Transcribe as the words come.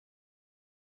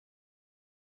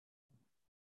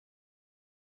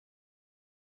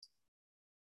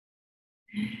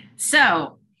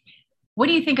So, what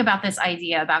do you think about this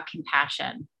idea about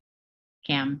compassion,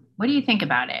 Cam? What do you think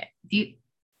about it?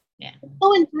 Yeah.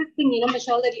 So interesting,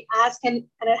 Michelle, that you ask, and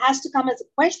it has to come as a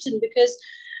question because,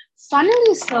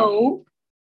 funnily so,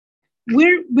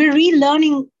 we're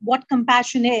relearning what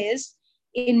compassion is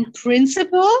in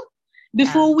principle Yeah.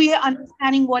 before we are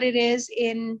understanding what it is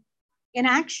in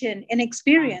action, in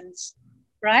experience,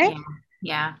 right?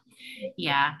 Yeah.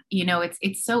 Yeah. Yeah.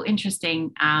 It's so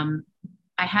interesting.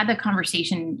 I had the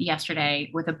conversation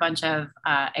yesterday with a bunch of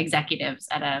executives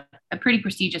at a pretty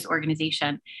prestigious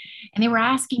organization, and they were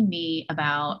asking me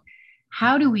about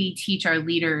how do we teach our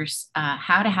leaders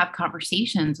how to have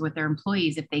conversations with their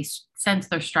employees if they sense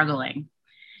they're struggling.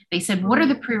 They said, what are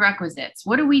the prerequisites?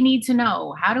 What do we need to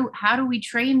know? How do we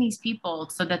train these people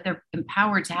so that they're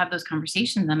empowered to have those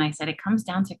conversations? And I said, it comes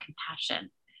down to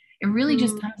compassion. It really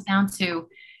just comes down to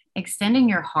extending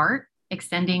your heart,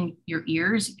 extending your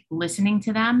ears, listening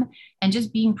to them, and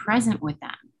just being present with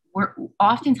them.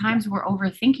 Oftentimes we're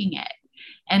overthinking it.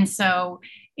 And so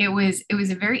it was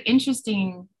a very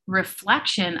interesting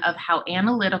reflection of how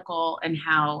analytical and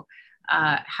how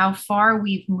far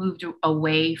we've moved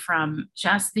away from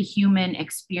just the human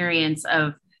experience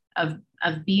of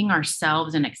being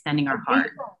ourselves and extending our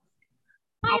heart.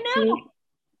 I Absolutely. know.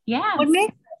 Yes. What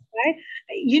makes sense,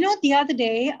 right? The other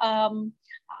day,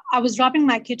 I was dropping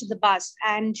my kid to the bus,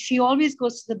 and she always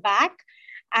goes to the back.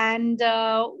 And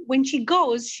when she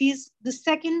goes, she's the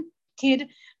second kid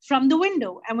from the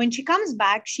window. And when she comes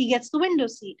back, she gets the window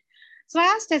seat. So I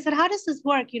asked her, I said, how does this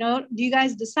work? Do you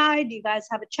guys decide? Do you guys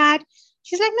have a chat?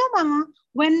 She's like, no, mama.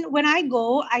 When I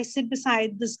go, I sit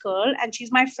beside this girl, and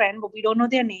she's my friend, but we don't know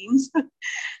their names.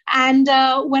 And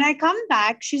when I come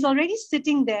back, she's already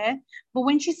sitting there. But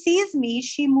when she sees me,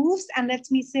 she moves and lets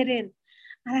me sit in.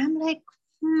 And I'm like,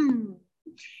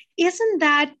 isn't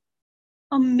that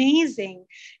amazing?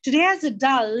 Today, as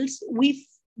adults,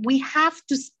 we have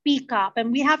to speak up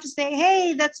and we have to say,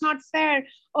 hey, that's not fair.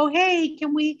 Oh, hey,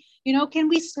 can we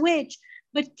switch?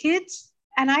 But kids,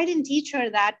 and I didn't teach her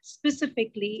that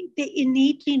specifically, they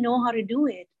innately know how to do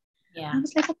it. Yeah. I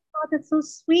was like, oh, that's so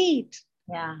sweet.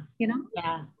 Yeah. You know?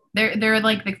 Yeah. They're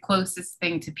like the closest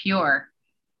thing to pure,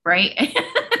 right?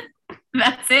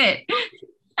 That's it.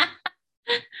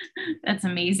 That's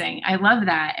amazing. I love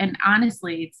that. And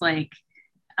honestly, it's like,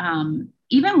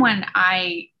 even when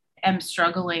I am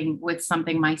struggling with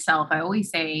something myself, I always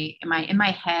say, am I in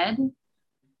my head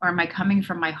or am I coming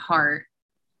from my heart?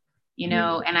 And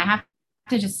I have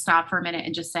to just stop for a minute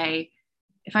and just say,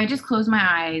 if I just close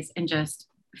my eyes and just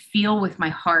feel with my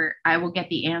heart, I will get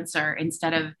the answer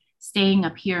instead of staying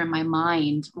up here in my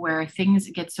mind where things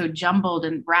get so jumbled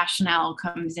and rationale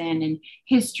comes in and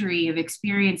history of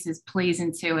experiences plays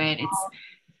into it. It's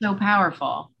so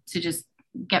powerful to just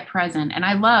get present. And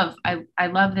I love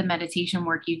the meditation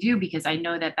work you do because I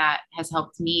know that has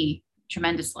helped me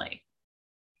tremendously.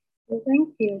 Well,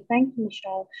 thank you. Thank you,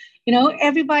 Michelle.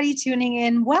 Everybody tuning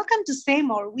in, welcome to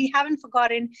Saymore. We haven't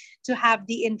forgotten to have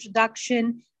the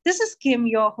introduction. This is Kim,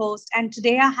 your host, and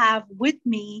today I have with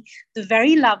me the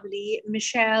very lovely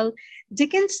Michelle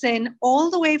Dickinson,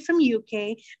 all the way from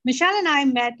UK. Michelle and I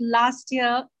met last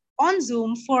year on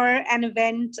Zoom for an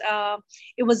event.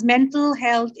 It was mental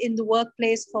health in the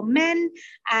workplace for men.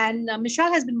 And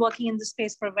Michelle has been working in this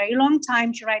space for a very long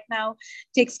time. She right now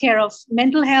takes care of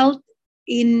mental health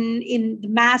in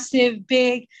massive,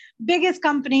 biggest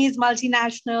companies,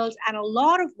 multinationals, and a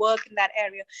lot of work in that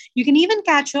area. You can even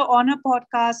catch her on her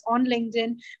podcast on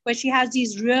LinkedIn, where she has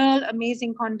these real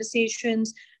amazing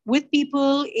conversations with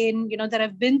people that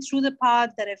have been through the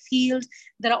path, that have healed,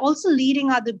 that are also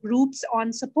leading other groups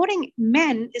on supporting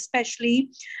men, especially,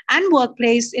 and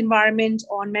workplace environment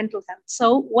on mental health.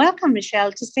 So welcome,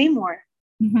 Michelle, to Saymore.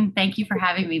 Thank you for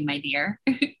having me, my dear.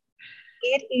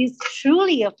 It is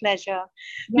truly a pleasure. Yeah.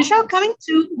 Michelle, coming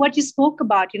to what you spoke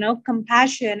about,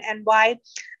 compassion and why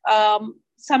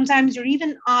sometimes you're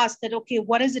even asked that, okay,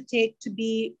 what does it take to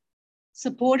be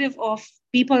supportive of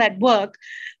people at work?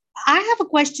 I have a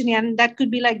question here, and that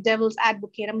could be like devil's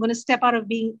advocate. I'm going to step out of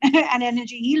being an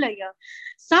energy healer here.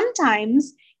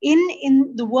 Sometimes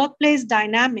in the workplace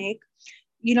dynamic,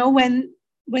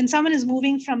 when someone is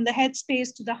moving from the head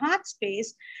space to the heart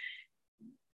space,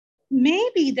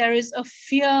 maybe there is a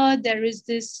fear, there is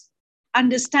this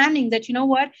understanding that,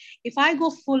 if I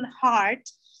go full heart,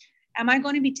 am I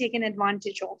going to be taken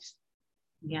advantage of?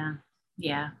 Yeah.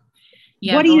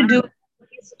 What do you do? What do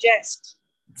you suggest?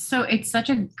 So it's such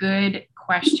a good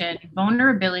question.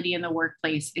 Vulnerability in the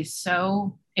workplace is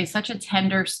such a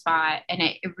tender spot. And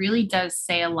it really does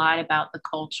say a lot about the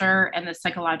culture and the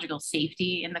psychological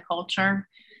safety in the culture.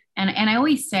 And I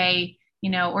always say,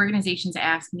 organizations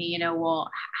ask me, well,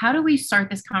 how do we start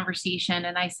this conversation?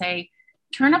 And I say,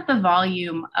 turn up the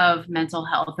volume of mental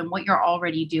health and what you're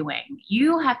already doing.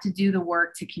 You have to do the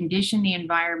work to condition the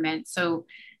environment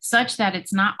such that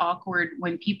it's not awkward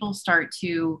when people start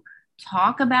to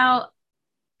talk about,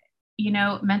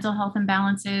 mental health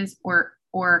imbalances,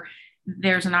 or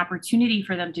there's an opportunity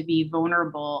for them to be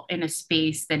vulnerable in a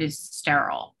space that is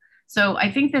sterile. So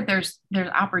I think that there's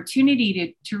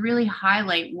opportunity to really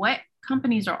highlight what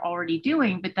companies are already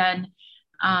doing, but then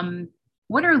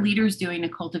what are leaders doing to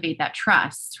cultivate that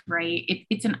trust, right?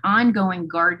 It's an ongoing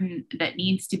garden that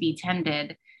needs to be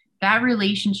tended. That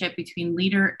relationship between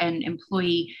leader and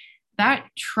employee, that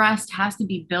trust has to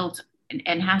be built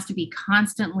and has to be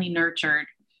constantly nurtured,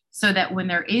 so that when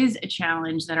there is a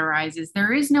challenge that arises,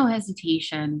 there is no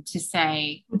hesitation to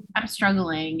say, I'm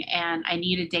struggling and I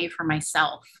need a day for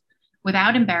myself,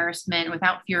 without embarrassment,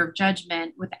 without fear of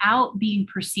judgment, without being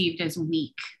perceived as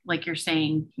weak, like you're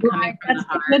saying, coming from the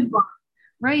heart. Good one.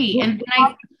 Right. Well, and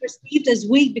I perceived as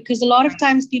weak, because a lot of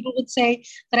times people would say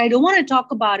that I don't want to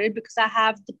talk about it because I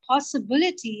have the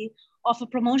possibility of a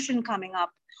promotion coming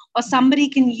up, or somebody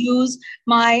can use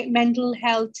my mental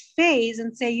health phase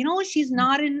and say, she's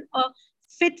not in a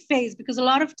fit phase, because a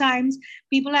lot of times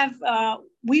people have,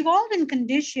 we've all been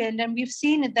conditioned and we've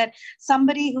seen it that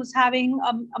somebody who's having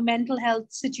a mental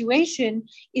health situation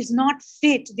is not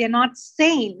fit, they're not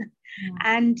sane. Mm-hmm.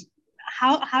 And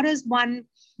how does one,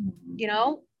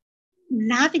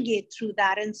 navigate through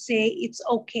that and say it's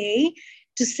okay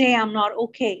to say I'm not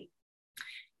okay?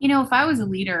 If I was a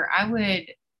leader, I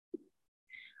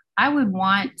would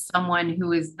want someone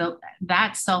who is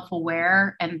that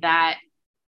self-aware and that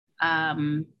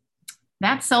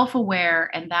self-aware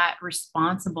and that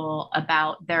responsible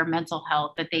about their mental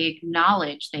health, that they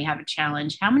acknowledge they have a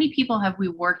challenge. How many people have we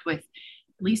worked with?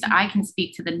 At least I can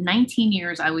speak to the 19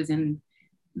 years I was in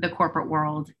the corporate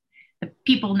world, the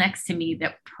people next to me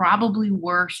that probably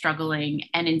were struggling,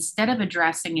 and instead of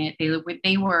addressing it,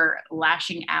 they were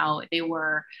lashing out. They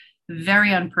were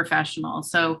very unprofessional.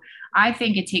 So I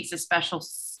think it takes a special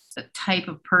type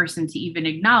of person to even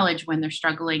acknowledge when they're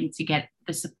struggling to get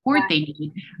the support they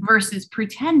need, versus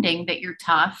pretending that you're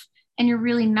tough and you're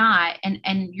really not. And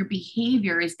your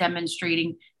behavior is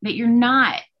demonstrating that you're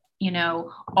not,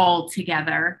 all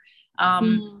together.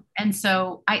 And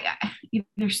so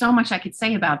there's so much I could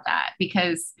say about that,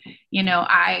 because,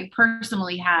 I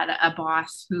personally had a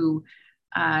boss who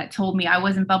told me I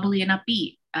wasn't bubbly and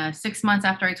upbeat 6 months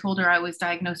after I told her I was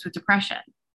diagnosed with depression.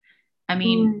 I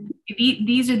mean,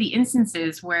 these are the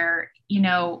instances where,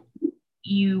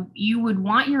 you would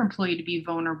want your employee to be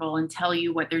vulnerable and tell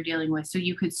you what they're dealing with, so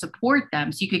you could support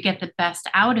them, so you could get the best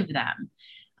out of them.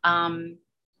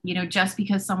 Just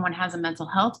because someone has a mental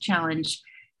health challenge,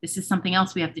 this is something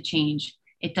else we have to change.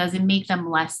 It doesn't make them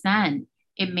less than.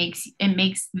 It makes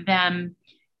them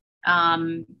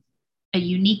a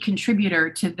unique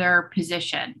contributor to their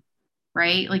position,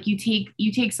 right? Like you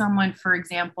take someone, for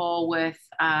example, with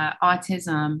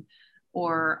autism,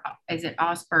 or is it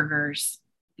Asperger's?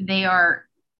 They are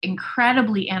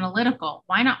incredibly analytical.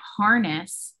 Why not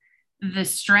harness the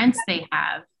strengths they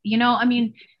have?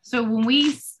 So when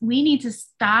we need to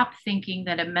stop thinking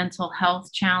that a mental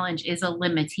health challenge is a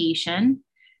limitation,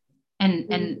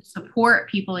 and support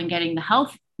people in getting the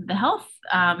health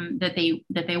that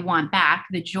they want back,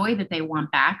 the joy that they want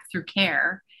back through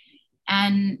care,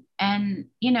 and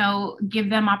give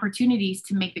them opportunities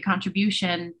to make the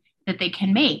contribution that they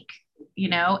can make,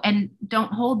 and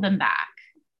don't hold them back.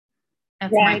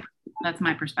 That's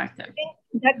my perspective.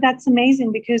 That's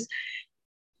amazing, because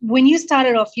when you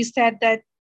started off, you said that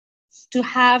to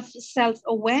have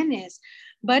self-awareness,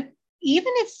 but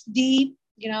even if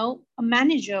a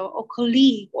manager or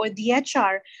colleague or the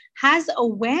HR has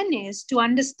awareness to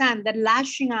understand that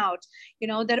lashing out,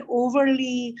 that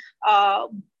overly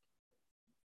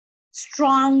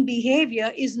strong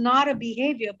behavior is not a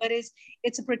behavior, but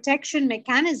it's a protection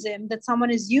mechanism that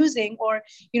someone is using, or,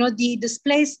 the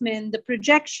displacement, the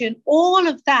projection, all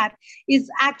of that is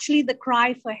actually the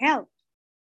cry for help.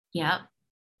 Yeah.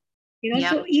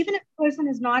 So even if a person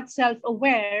is not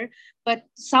self-aware, but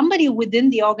somebody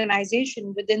within the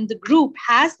organization, within the group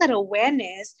has that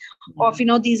awareness of,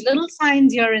 these little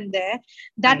signs here and there,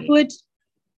 that would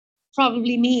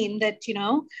probably mean that,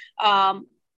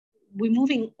 we're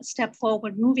moving a step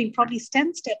forward, moving probably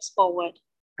 10 steps forward.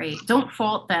 Right. Don't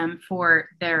fault them for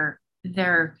their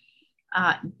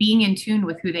being in tune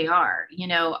with who they are.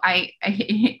 I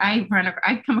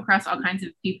come across all kinds of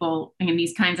people in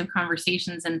these kinds of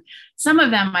conversations, and some of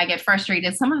them I get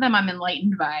frustrated. Some of them I'm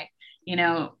enlightened by,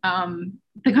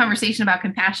 The conversation about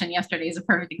compassion yesterday is a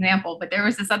perfect example, but there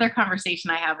was this other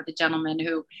conversation I had with a gentleman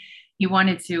who he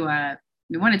wanted to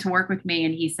work with me.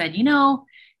 And he said,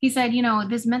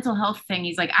 this mental health thing,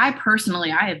 he's like, I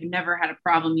have never had a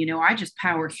problem. I just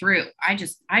power through. I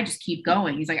just keep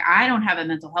going. He's like, I don't have a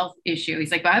mental health issue.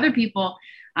 He's like, but other people,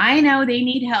 I know they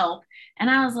need help. And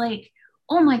I was like,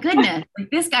 oh my goodness, like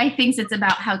this guy thinks it's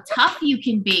about how tough you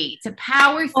can be to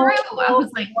power through. I was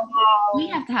like, we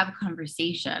have to have a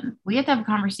conversation. We have to have a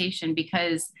conversation,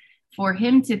 because for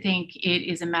him to think it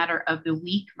is a matter of the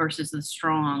weak versus the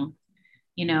strong,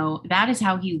 that is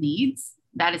how he leads.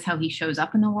 That is how he shows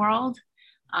up in the world.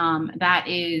 That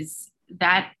is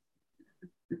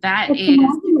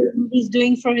he's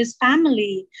doing for his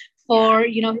family, for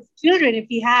his children, if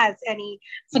he has any,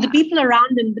 for the people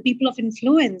around him, the people of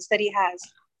influence that he has.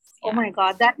 Oh my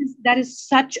God, that is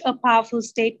such a powerful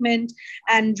statement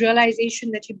and realization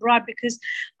that you brought, because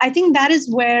I think that is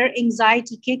where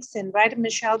anxiety kicks in, right,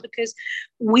 Michelle? Because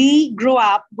we grow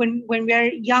up when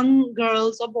we're young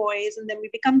girls or boys, and then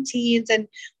we become teens, and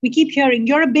we keep hearing,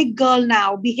 you're a big girl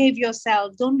now, behave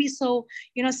yourself, don't be so,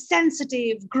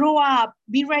 sensitive, grow up,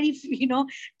 be ready,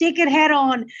 take it head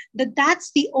on.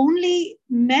 That's the only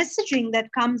messaging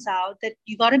that comes out, that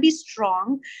you got to be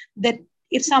strong, that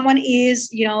if someone is,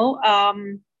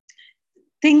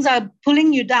 things are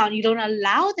pulling you down, you don't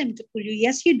allow them to pull you.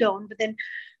 Yes, you don't. But then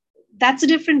that's a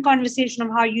different conversation of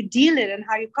how you deal it and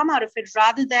how you come out of it,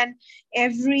 rather than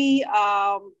every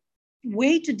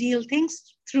way to deal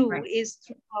things through is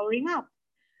through powering up.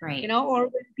 Right. Or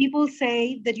when people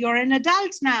say that you're an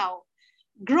adult now,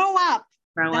 grow up.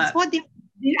 That's what they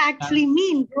actually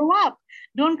mean. Grow up.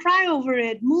 Don't cry over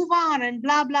it. Move on, and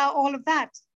blah, blah, all of that.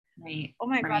 Right. Oh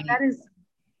my God, that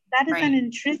is an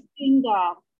interesting.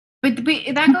 But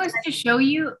that goes to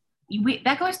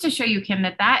show you, Kim,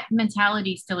 that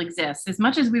mentality still exists. As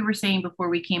much as we were saying before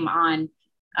we came on,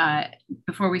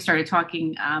 before we started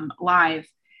talking live,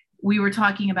 we were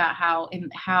talking about how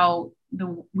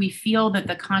we feel that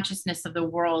the consciousness of the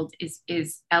world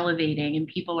is elevating, and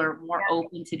people are more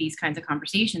open to these kinds of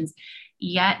conversations.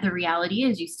 Yet the reality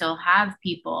is, you still have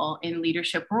people in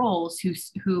leadership roles who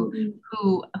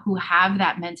have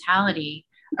that mentality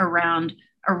around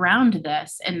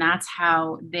this, and that's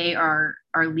how they are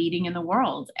leading in the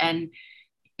world. And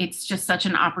it's just such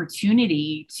an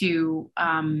opportunity to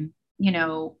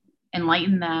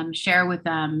enlighten them, share with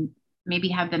them, maybe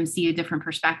have them see a different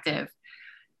perspective.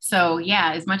 So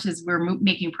as much as we're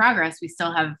making progress, we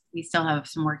still have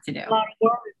some work to do. A lot of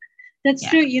work. That's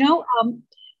true.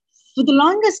 For the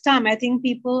longest time, I think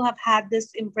people have had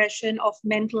this impression of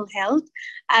mental health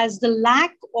as the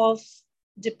lack of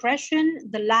depression,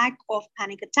 the lack of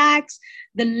panic attacks,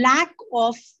 the lack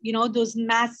of, those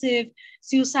massive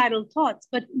suicidal thoughts.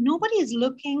 But nobody is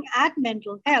looking at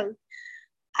mental health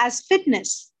as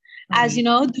fitness, as,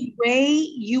 the way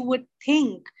you would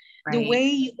think, the way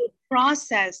you would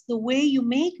process, the way you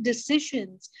make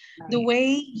decisions, the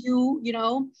way you,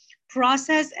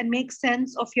 process and make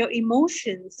sense of your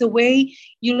emotions, the way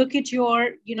you look at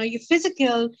your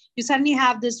physical, you suddenly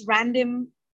have this random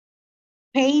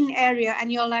pain area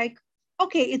and you're like,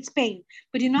 okay, it's pain,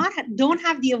 but you don't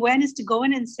have the awareness to go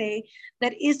in and say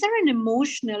that, is there an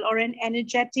emotional or an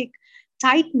energetic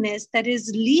tightness that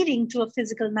is leading to a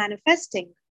physical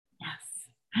manifesting?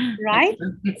 Right?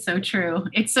 It's so true.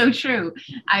 It's so true.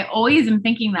 I always am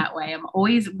thinking that way. I'm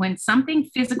always, when something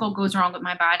physical goes wrong with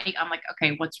my body, I'm like,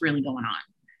 okay, what's really going on?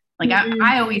 Like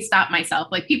I always stop myself.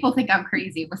 Like people think I'm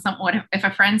crazy with something. If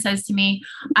a friend says to me,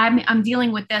 I'm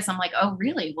dealing with this, I'm like, oh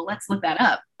really? Well, let's look that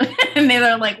up. And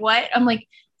they're like, what? I'm like,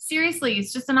 seriously,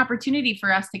 it's just an opportunity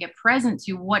for us to get present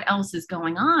to what else is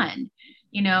going on.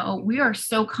 We are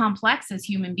so complex as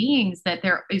human beings that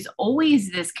there is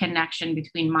always this connection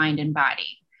between mind and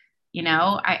body.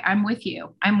 I'm with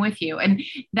you. And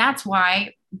that's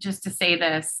why, just to say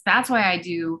this, that's why I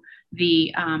do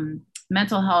the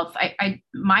mental health.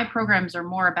 My programs are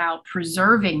more about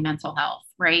preserving mental health,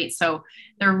 right? So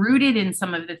they're rooted in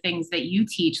some of the things that you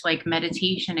teach, like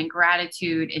meditation and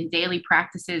gratitude and daily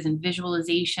practices and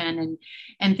visualization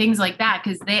and things like that,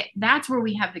 because that's where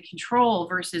we have the control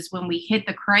versus when we hit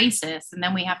the crisis and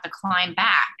then we have to climb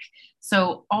back.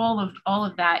 So all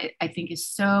of that, I think, is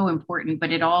so important,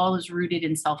 but it all is rooted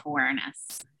in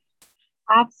self-awareness.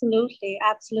 Absolutely.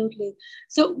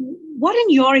 So what in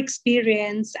your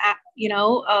experience,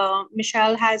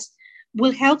 Michelle,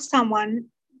 will help someone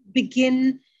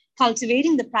begin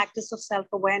cultivating the practice of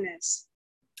self-awareness?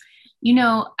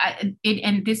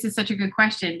 And this is such a good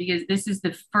question, because this is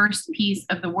the first piece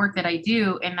of the work that I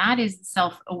do. And that is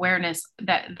self-awareness,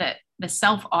 that the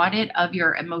self-audit of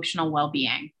your emotional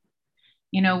well-being.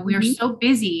 You know, we're Mhm. so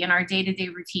busy in our day-to-day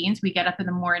routines. We get up in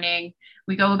the morning,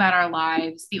 we go about our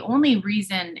lives. The only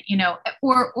reason, you know,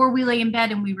 or we lay in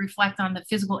bed and we reflect on the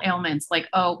physical ailments, like,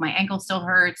 oh, my ankle still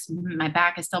hurts, my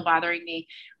back is still bothering me.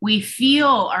 We feel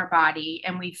our body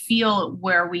and we feel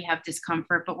where we have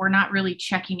discomfort, but we're not really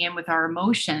checking in with our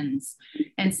emotions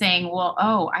and saying, well,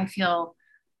 oh,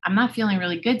 I'm not feeling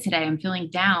really good today. I'm feeling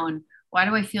down. Why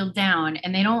do I feel down?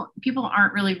 And people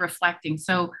aren't really reflecting.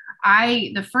 So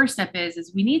the first step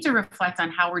is we need to reflect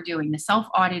on how we're doing. The self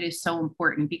audit is so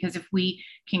important, because if we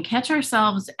can catch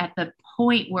ourselves at the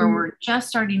point where we're just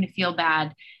starting to feel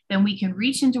bad, then we can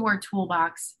reach into our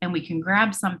toolbox and we can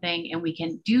grab something and we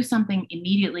can do something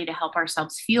immediately to help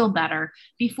ourselves feel better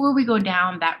before we go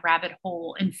down that rabbit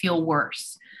hole and feel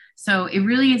worse. So it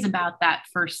really is about that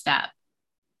first step.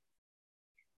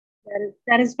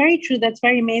 That is very true. That's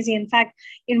very amazing. In fact,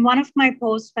 in one of my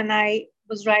posts, when I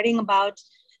was writing about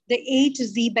the A to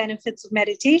Z benefits of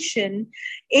meditation,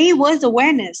 A was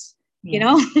awareness, you Yeah.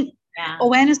 know, Yeah.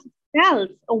 awareness of self,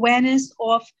 awareness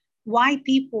of why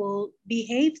people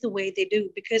behave the way they do.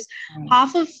 Because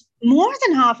Right. more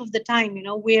than half of the time, you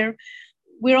know,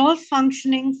 we're all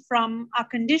functioning from our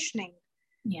conditioning.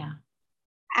 Yeah.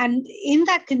 And in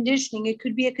that conditioning, it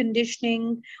could be a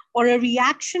conditioning or a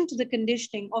reaction to the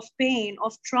conditioning of pain,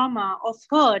 of trauma, of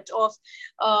hurt,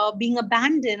 of being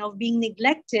abandoned, of being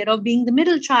neglected, of being the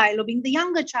middle child, or being the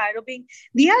younger child, or being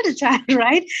the elder child,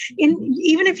 right?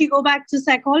 Even if you go back to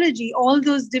psychology, all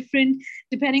those different,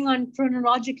 depending on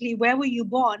chronologically where were you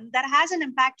born, that has an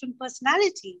impact on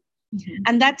personality. Mm-hmm.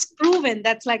 And that's proven,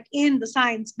 that's like in the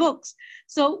science books.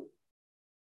 So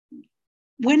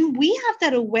when we have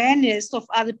that awareness of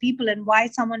other people and why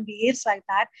someone behaves like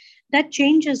that, that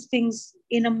changes things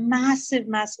in a massive,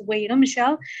 massive way. You know,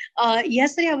 Michelle,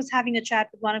 yesterday I was having a chat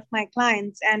with one of my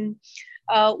clients, and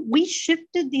we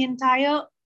shifted the entire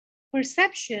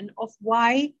perception of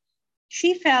why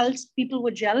she felt people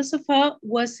were jealous of her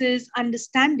versus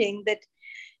understanding that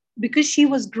because she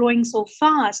was growing so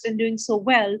fast and doing so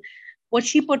well, what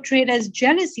she portrayed as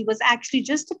jealousy was actually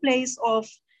just a place of,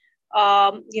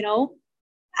 you know,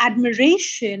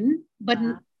 admiration, but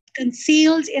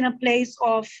concealed in a place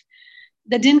of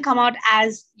that didn't come out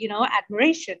as, you know,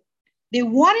 admiration. They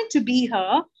wanted to be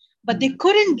her, but they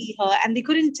couldn't be her and they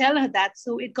couldn't tell her that.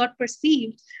 So it got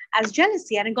perceived as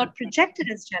jealousy and it got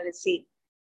projected as jealousy.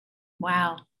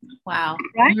 Wow. Wow.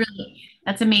 Right?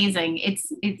 That's amazing.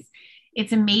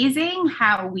 It's amazing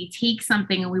how we take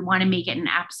something and we want to make it an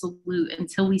absolute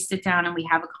until we sit down and we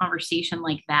have a conversation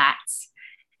like that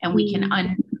and we can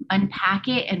unpack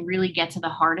it and really get to the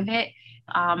heart of it.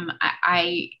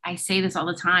 I say this all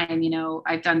the time, you know,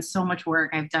 I've done so much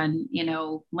work. I've done, you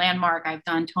know, Landmark, I've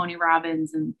done Tony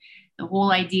Robbins, and the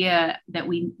whole idea that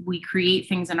we create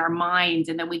things in our minds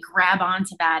and then we grab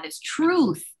onto that as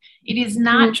truth. It is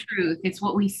not truth. It's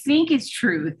what we think is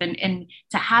truth. And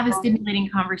to have a stimulating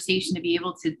conversation, to be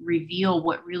able to reveal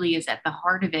what really is at the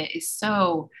heart of it, is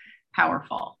so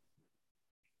powerful.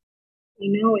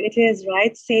 You know, it is,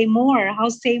 right? Say more. How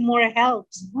say more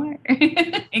helps. More.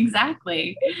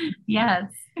 Exactly.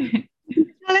 Yes.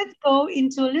 So let's go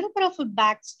into a little bit of a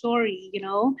backstory. You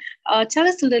know, tell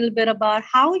us a little bit about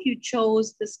how you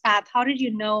chose this path. How did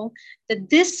you know that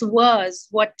this was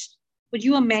what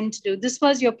you were meant to do? This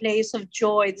was your place of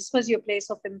joy. This was your place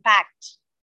of impact.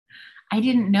 I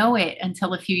didn't know it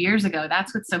until a few years ago.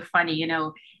 That's what's so funny. You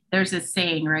know, there's this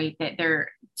saying, right, that there are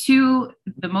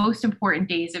the most important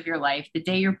days of your life: the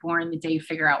day you're born, the day you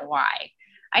figure out why.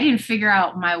 I didn't figure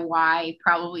out my why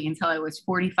probably until I was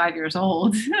 45 years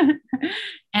old.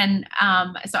 And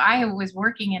so I was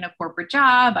working in a corporate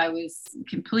job. I was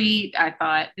complete. I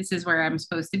thought, this is where I'm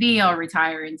supposed to be. I'll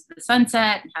retire into the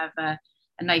sunset and have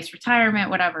a nice retirement,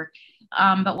 whatever.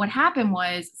 But what happened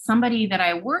was somebody that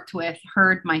I worked with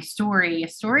heard my story, a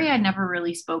story I never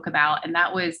really spoke about. And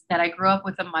that was that I grew up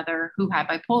with a mother who had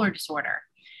bipolar disorder.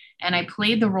 And I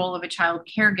played the role of a child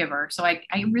caregiver. So I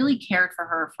really cared for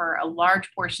her for a large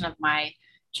portion of my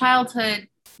childhood,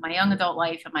 my young adult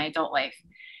life, and my adult life.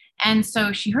 And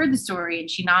so she heard the story and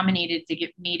she nominated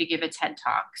me to give a TED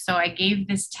talk. So I gave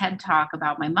this TED talk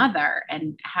about my mother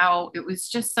and how it was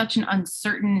just such an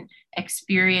uncertain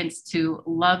experience to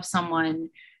love someone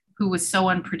who was so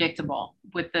unpredictable,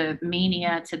 with the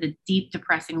mania to the deep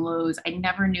depressing lows. I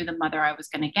never knew the mother I was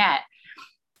going to get.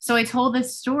 So I told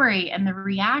this story, and the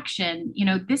reaction, you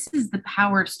know, this is the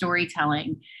power of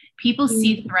storytelling. People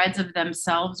see threads of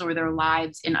themselves or their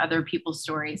lives in other people's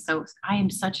stories. So I am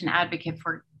such an advocate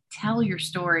for tell your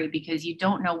story, because you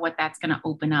don't know what that's going to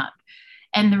open up.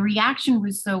 And the reaction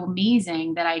was so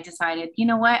amazing that I decided, you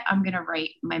know what, I'm going to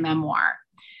write my memoir.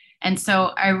 And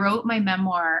so I wrote my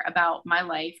memoir about my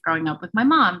life growing up with my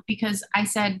mom, because I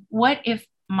said, what if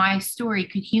my story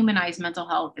could humanize mental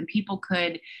health and people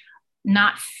could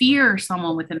not fear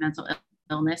someone with a mental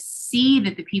illness, see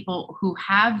that the people who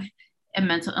have a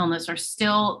mental illness are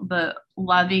still the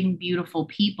loving, beautiful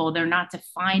people. They're not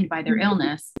defined by their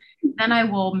illness. Then I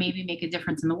will maybe make a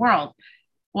difference in the world.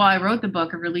 Well, I wrote the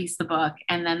book, I released the book,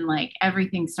 and then like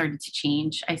everything started to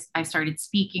change. I started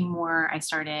speaking more. I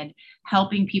started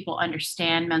helping people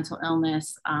understand mental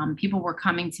illness. People were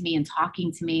coming to me and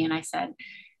talking to me, and I said,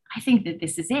 I think that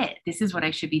this is it. This is what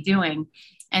I should be doing.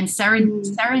 And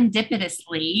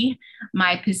serendipitously,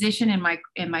 my position in my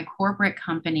corporate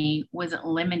company was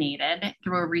eliminated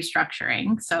through a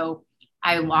restructuring. So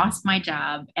I lost my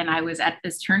job, and I was at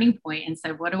this turning point and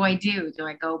said, what do I do? Do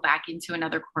I go back into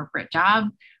another corporate job,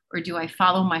 or do I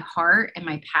follow my heart and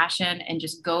my passion and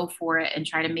just go for it and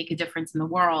try to make a difference in the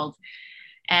world?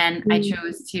 And I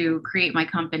chose to create my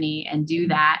company and do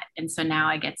that. And so now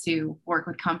I get to work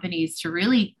with companies to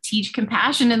really teach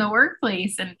compassion in the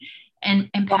workplace and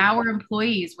empower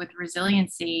employees with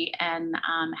resiliency, and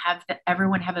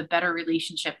everyone have a better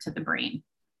relationship to the brain.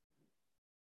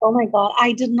 Oh my God,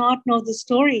 I did not know the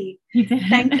story.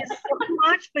 Thank you so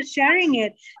much for sharing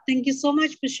it. Thank you so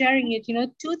much for sharing it.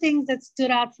 Two things that stood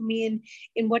out for me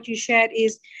in what you shared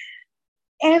is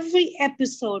every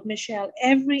episode, Michelle,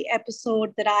 every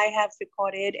episode that I have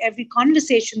recorded, every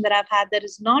conversation that I've had that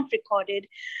is not recorded,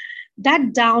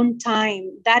 that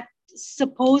downtime, that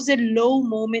supposed low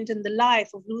moment in the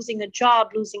life of losing a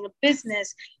job, losing a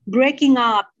business, breaking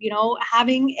up,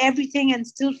 having everything and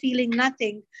still feeling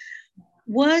nothing,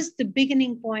 was the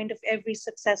beginning point of every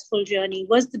successful journey,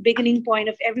 was the beginning point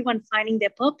of everyone finding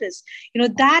their purpose.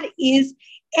 That is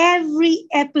every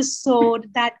episode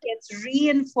that gets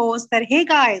reinforced that, hey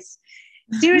guys,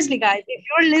 seriously guys, if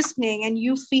you're listening and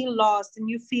you feel lost and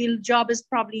you feel job is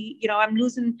probably, I'm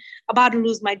about to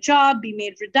lose my job, be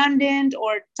made redundant,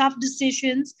 or tough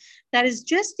decisions, that is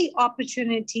just the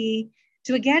opportunity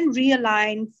to again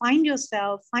realign, find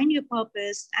yourself, find your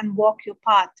purpose, and walk your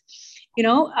path.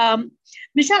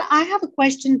 Michelle, I have a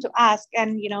question to ask,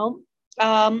 and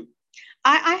I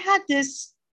had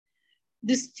this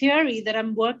theory that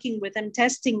I'm working with and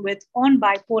testing with on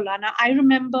bipolar. Now, I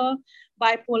remember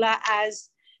bipolar as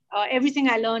everything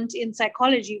I learned in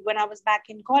psychology when I was back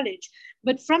in college,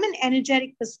 but from an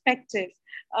energetic perspective,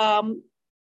 I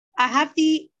have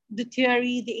the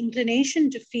theory, the inclination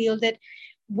to feel that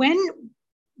when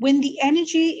the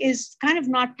energy is kind of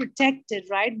not protected,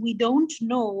 right? We don't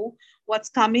know what's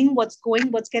coming, what's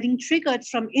going, what's getting triggered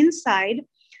from inside,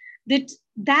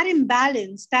 that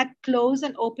imbalance, that close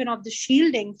and open of the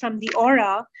shielding from the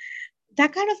aura,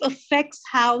 that kind of affects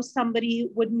how somebody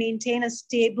would maintain a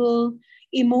stable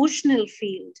emotional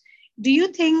field. Do you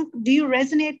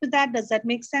resonate with that? Does that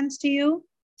make sense to you?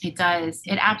 It does.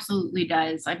 It absolutely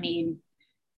does. I mean,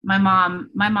 my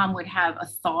mom would have a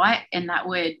thought, and that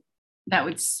would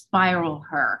spiral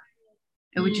her.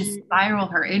 It would just spiral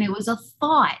her. And it was a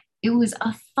thought.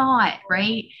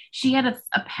 Right? She had a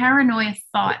paranoia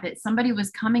thought that somebody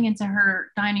was coming into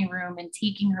her dining room and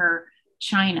taking her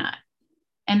china.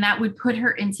 And that would put her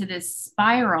into this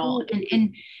spiral.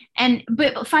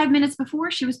 But 5 minutes before,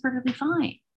 she was perfectly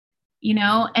fine.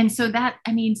 And so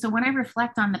so when I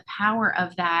reflect on the power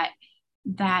of that,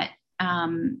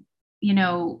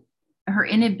 her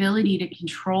inability to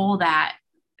control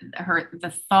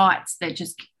the thoughts that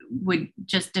would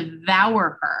just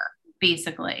devour her,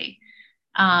 basically.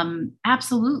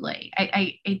 Absolutely.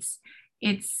 It's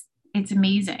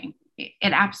amazing.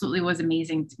 It absolutely was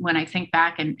amazing when I think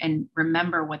back and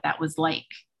remember what that was like.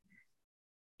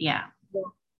 Yeah.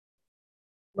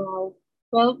 Wow.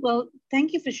 Well,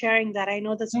 thank you for sharing that. I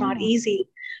know that's not easy.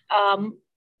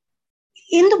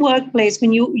 In the workplace,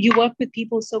 when you work with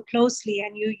people so closely,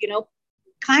 and you're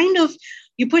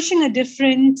pushing a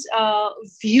different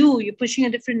view, you're pushing a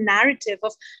different narrative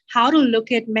of how to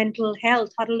look at mental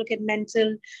health, how to look at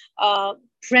mental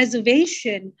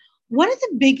preservation. What are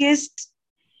the biggest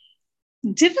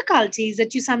difficulties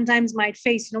that you sometimes might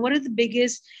face? What are the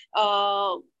biggest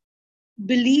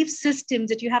belief systems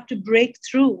that you have to break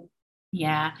through?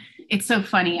 Yeah, it's so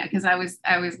funny because I was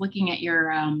looking at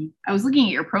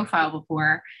your profile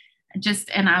before,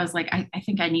 and I was like, I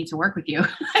think I need to work with you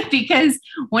because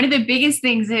one of the biggest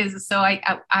things is, so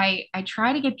I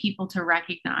try to get people to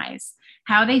recognize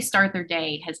how they start their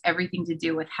day has everything to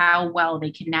do with how well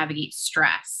they can navigate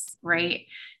stress, right?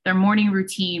 Their morning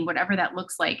routine, whatever that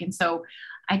looks like. And so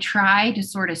I try to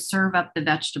sort of serve up the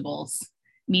vegetables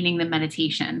meaning the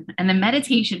meditation. And the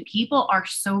meditation people are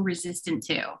so resistant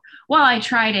to. Well, I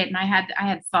tried it and I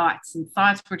had thoughts, and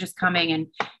thoughts were just coming. And,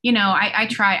 I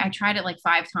tried it like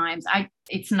 5 times.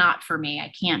 It's not for me.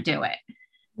 I can't do it.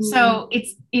 So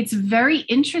it's very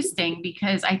interesting,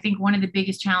 because I think one of the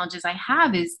biggest challenges I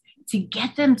have is to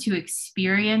get them to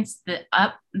experience the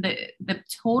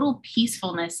total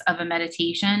peacefulness of a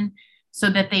meditation, so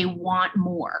that they want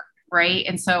more. Right.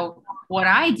 And so what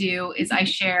I do is I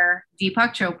share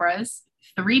Deepak Chopra's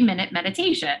 3-minute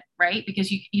meditation, right?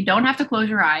 Because you don't have to close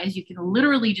your eyes. You can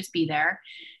literally just be there,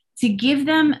 to give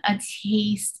them a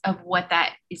taste of what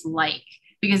that is like.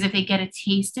 Because if they get a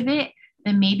taste of it,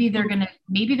 then maybe they're going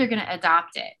to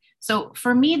adopt it. So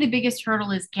for me, the biggest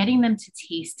hurdle is getting them to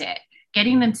taste it,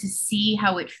 getting them to see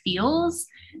how it feels,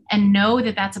 and know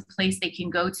that that's a place they can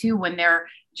go to when their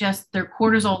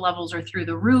cortisol levels are through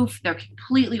the roof. They're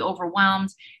completely overwhelmed.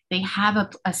 They have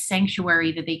a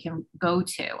sanctuary that they can go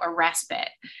to, a respite.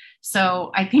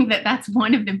 So I think that that's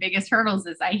one of the biggest hurdles,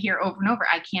 is I hear over and over,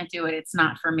 I can't do it. It's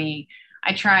not for me.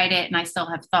 I tried it and I still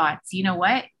have thoughts. You know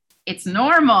what? It's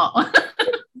normal.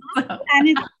 And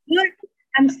it's good.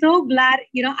 I'm so glad,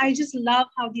 I just love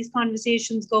how these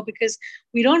conversations go, because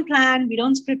we don't plan, we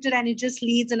don't script it, and it just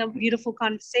leads in a beautiful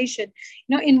conversation.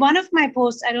 In one of my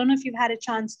posts, I don't know if you've had a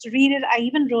chance to read it. I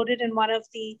even wrote it in one of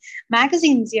the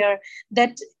magazines here,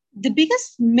 that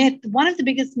one of the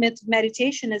biggest myths of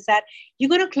meditation is that you're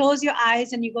going to close your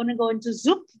eyes and you're going to go into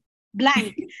zoop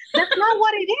blank. That's not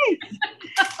what it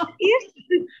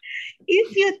is.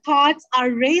 If your thoughts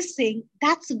are racing,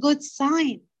 that's a good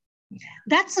sign.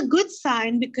 That's a good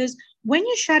sign, because when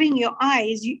you're shutting your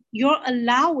eyes, you're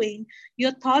allowing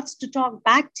your thoughts to talk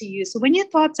back to you. So when your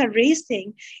thoughts are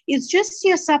racing, it's just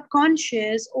your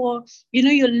subconscious, or,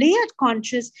 your layered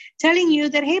conscious telling you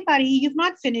that, hey, buddy, you've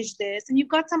not finished this, and you've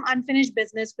got some unfinished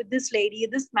business with this lady,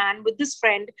 this man, with this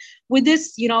friend, with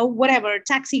this, whatever,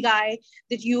 taxi guy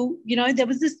that there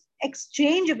was this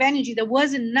exchange of energy that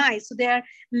wasn't nice. So they're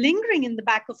lingering in the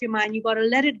back of your mind. You got to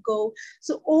let it go.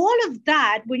 So all of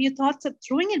that, when your thoughts are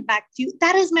throwing it back to you,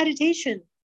 that is meditation.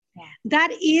 Yeah.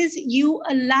 That is you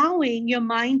allowing your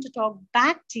mind to talk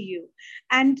back to you.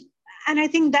 And I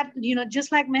think that,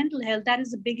 just like mental health, that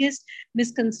is the biggest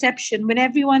misconception. When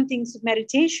everyone thinks of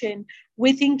meditation,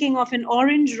 we're thinking of an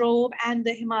orange robe and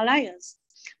the Himalayas.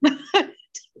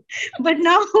 But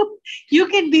now you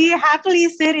can be happily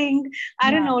sitting,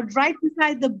 right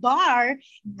beside the bar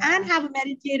and have a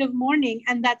meditative morning.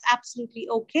 And that's absolutely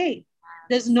okay.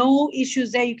 There's no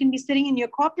issues there. You can be sitting in your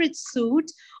corporate suit,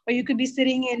 or you could be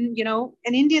sitting in,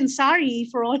 an Indian sari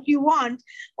for all you want,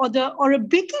 or a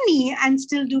bikini, and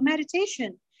still do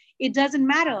meditation. It doesn't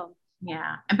matter.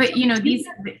 Yeah. But,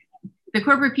 the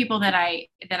corporate people that I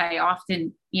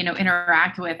often,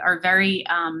 interact with are very,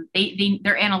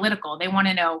 they're analytical. They want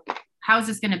to know, how is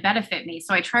this going to benefit me?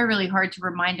 So I try really hard to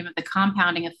remind them of the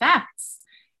compounding effects.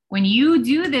 When you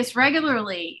do this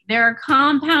regularly, there are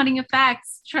compounding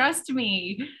effects. Trust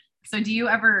me. So do you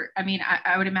ever,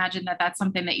 I would imagine that that's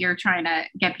something that you're trying to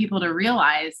get people to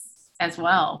realize as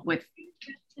well with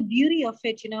the beauty of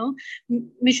it,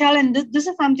 Michelle, and this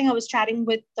is something I was chatting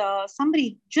with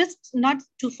somebody just not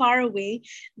too far away,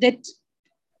 that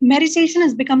meditation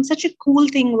has become such a cool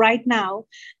thing right now,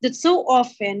 that so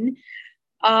often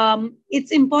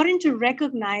it's important to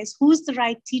recognize who's the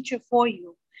right teacher for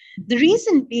you. The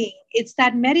reason being, it's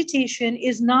that meditation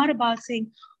is not about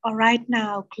saying, all right,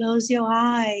 now close your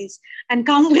eyes and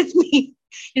come with me.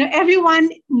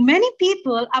 Many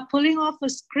people are pulling off a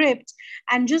script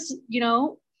and just,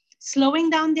 slowing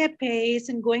down their pace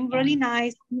and going really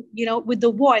nice, with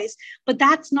the voice. But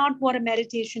that's not what a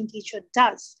meditation teacher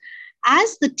does.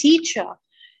 As the teacher,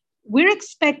 we're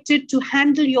expected to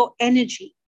handle your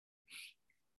energy,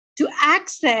 to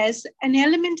access an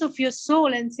element of your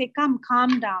soul and say, come,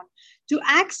 calm down, to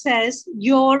access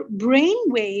your brain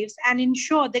waves and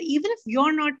ensure that even if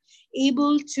you're not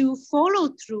able to follow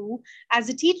through as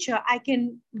a teacher, I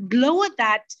can lower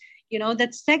that,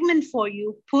 that segment for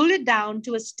you, pull it down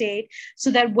to a state so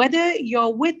that whether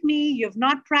you're with me, you've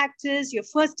not practiced, your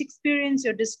first experience,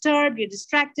 you're disturbed, you're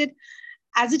distracted,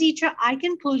 as a teacher, I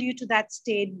can pull you to that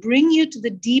state, bring you to the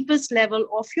deepest level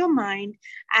of your mind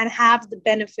and have the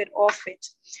benefit of it.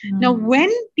 Mm. Now,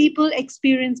 when people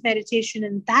experience meditation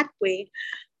in that way,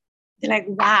 they're like,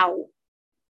 wow,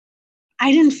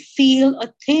 I didn't feel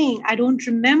a thing. I don't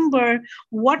remember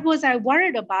what was I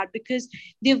worried about, because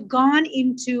they've gone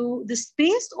into the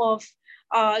space of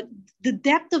the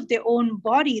depth of their own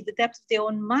body, the depth of their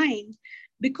own mind,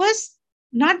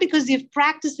 not because they've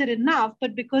practiced it enough,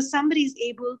 but because somebody's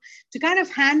able to kind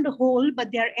of handhold but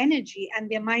their energy and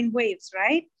their mind waves,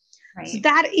 right? So Right.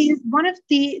 that is one of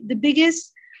the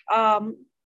biggest um,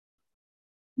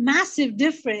 massive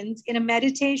difference in a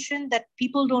meditation, that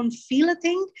people don't feel a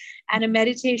thing, and a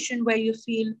meditation where you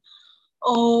feel,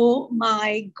 oh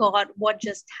my God, what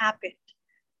just happened?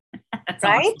 That's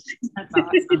Right? awesome. That's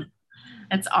awesome.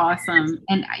 That's awesome.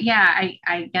 And yeah,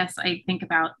 I guess I think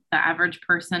about the average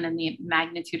person and the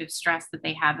magnitude of stress that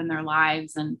they have in their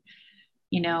lives. And,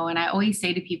 and I always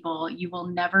say to people, you will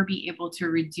never be able to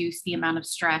reduce the amount of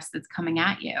stress that's coming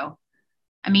at you.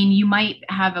 I mean, you might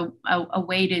have a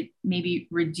way to maybe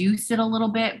reduce it a little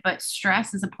bit, but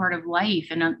stress is a part of life.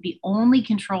 And the only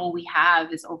control we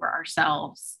have is over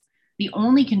ourselves. The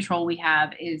only control we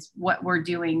have is what we're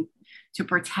doing to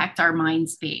protect our mind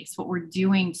space, what we're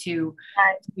doing to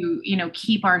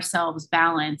keep ourselves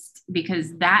balanced,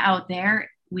 because that out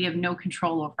there, we have no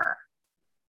control over.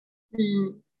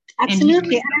 Mm, And here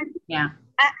absolutely. we go. Yeah.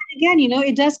 And again,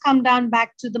 it does come down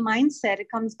back to the mindset. It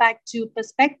comes back to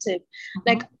perspective. Mm-hmm.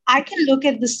 Like, I can look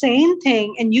at the same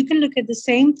thing and you can look at the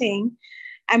same thing,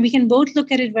 and we can both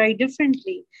look at it very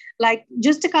differently. Like,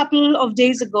 just a couple of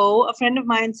days ago, a friend of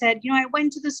mine said, I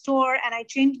went to the store and I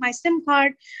changed my SIM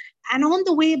card. And on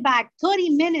the way back,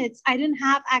 30 minutes, I didn't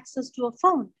have access to a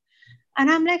phone. And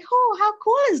I'm like, oh, how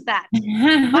cool is that?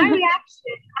 My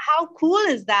reaction, how cool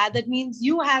is that? That means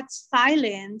you had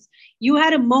silence, you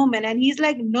had a moment. And he's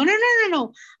like, no, no, no, no,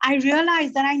 no. I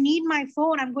realized that I need my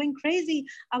phone. I'm going crazy.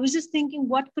 I was just thinking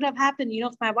what could have happened.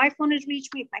 If my wife wanted to reach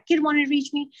me, if my kid wanted to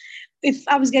reach me, if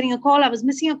I was getting a call, I was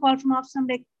missing a call from office. I'm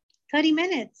like, 30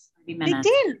 minutes. 30 Big minutes.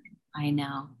 deal. I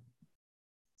know.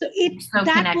 So We're so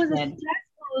that was a connected.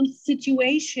 stressful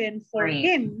situation for Right.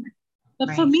 him. But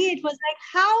for Right. me, it was like,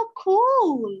 how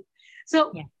cool.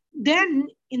 So Yeah. then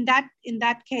in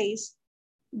that case,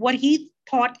 what he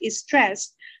thought is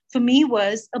stress for me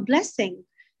was a blessing.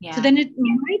 So Yeah. then it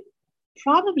might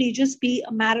probably just be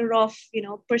a matter of,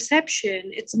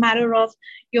 perception. It's a matter of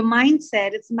your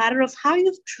mindset. It's a matter of how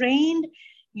you've trained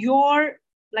your,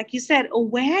 like you said,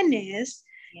 awareness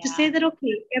to Yeah. say that,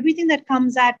 okay, everything that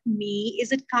comes at me,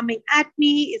 is it coming at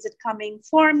me? Is it coming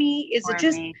for me? Is it For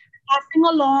just me. passing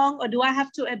along, or do I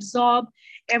have to absorb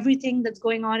everything that's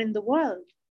going on in the world?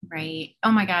 Right.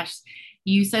 Oh my gosh.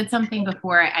 You said something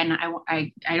before, and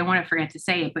I don't want to forget to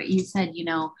say it, but you said,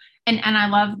 and I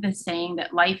love the saying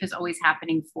that life is always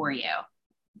happening for you,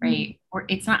 right? Or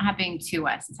it's not happening to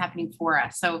us, it's happening for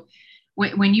us. So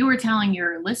when you were telling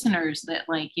your listeners that,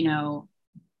 like,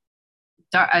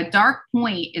 a dark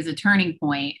point is a turning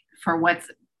point for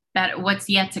what's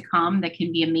yet to come, that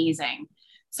can be amazing.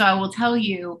 So I will tell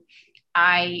you,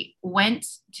 I went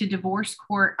to divorce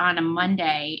court on a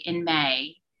Monday in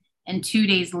May, and 2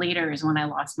 days later is when I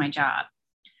lost my job.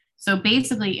 So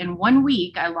basically, in 1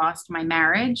 week, I lost my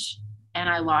marriage and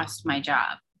I lost my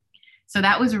job. So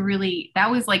that was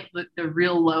like the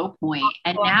real low point.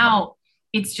 And now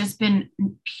it's just been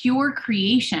pure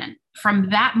creation. From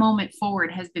that moment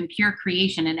forward has been pure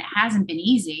creation, and it hasn't been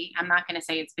easy. I'm not going to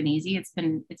say it's been easy. It's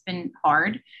been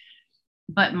hard.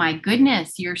 But my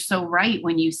goodness, you're so right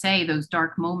when you say those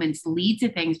dark moments lead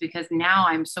to things, because now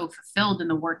I'm so fulfilled in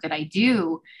the work that I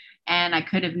do. And I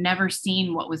could have never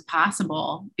seen what was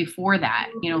possible before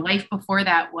that. Life before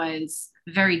that was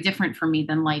very different for me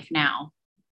than life now.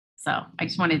 So I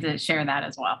just wanted to share that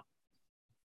as well.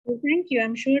 Well, thank you.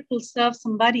 I'm sure it will serve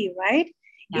somebody, right? It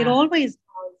Yeah. always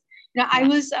does. I Yeah.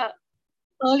 was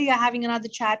earlier having another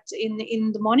chat in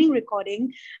the morning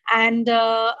recording, and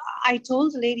I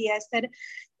told the lady, I said,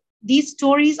 these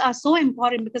stories are so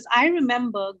important, because I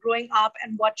remember growing up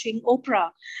and watching Oprah.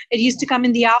 It used to come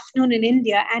in the afternoon in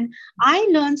India, and I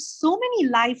learned so many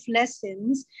life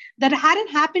lessons that hadn't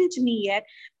happened to me yet.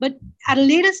 But at a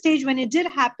later stage, when it did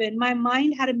happen, my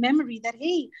mind had a memory that,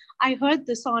 hey, I heard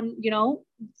this on,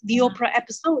 the Yeah. Oprah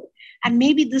episode, and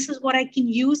maybe this is what I can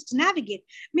use to navigate.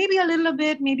 Maybe a little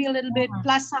bit,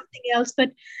 plus something else.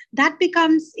 But that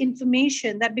becomes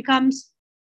information, that becomes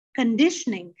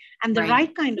conditioning, and the Right.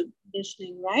 right kind of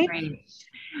conditioning, right? Right.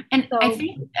 And So,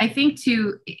 I think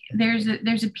too, there's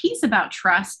a piece about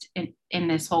trust in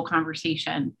this whole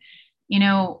conversation.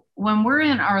 When we're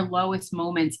in our lowest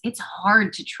moments, it's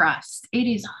hard to trust. It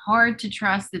is hard to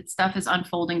trust that stuff is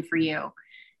unfolding for you.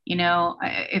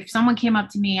 If someone came up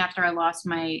to me after I lost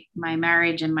my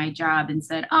marriage and my job and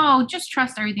said, "Oh, just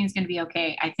trust everything's going to be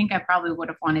okay," I think I probably would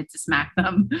have wanted to smack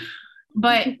them.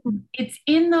 But it's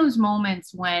in those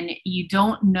moments when you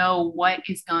don't know what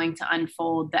is going to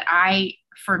unfold that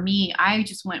for me, I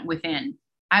just went within.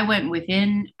 I went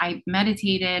within, I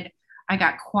meditated, I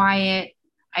got quiet.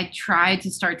 I tried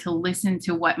to start to listen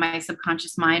to what my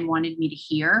subconscious mind wanted me to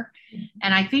hear.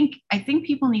 And I think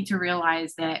people need to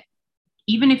realize that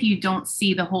even if you don't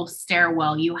see the whole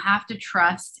stairwell, you have to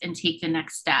trust and take the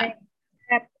next step.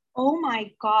 Oh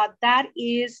my God, that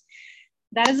is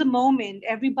a moment,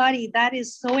 everybody. That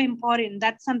is so important.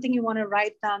 That's something you want to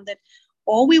write down, that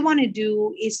all we want to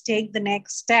do is take the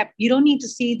next step. You don't need to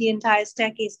see the entire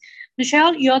staircase.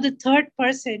 Michelle, you're the third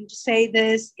person to say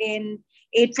this in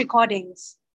 8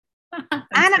 recordings. And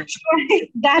I'm sure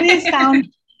that is sound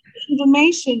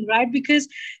information, right? Because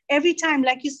every time,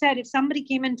 like you said, if somebody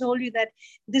came and told you that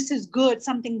this is good,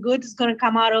 something good is going to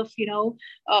come out of,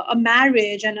 a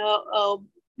marriage and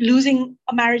losing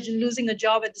a marriage and losing a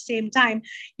job at the same time,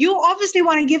 you obviously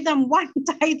want to give them one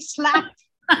tight slap.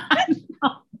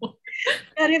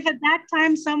 But if at that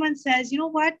time someone says, you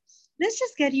know what, let's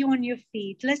just get you on your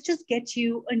feet, let's just get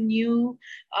you a new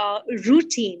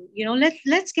routine,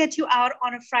 let's get you out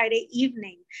on a Friday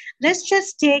evening, let's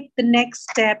just take the next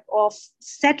step of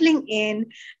settling in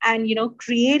and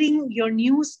creating your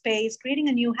new space, creating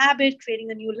a new habit,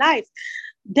 creating a new life,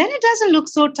 then it doesn't look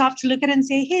so tough to look at and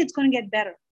say, hey, it's going to get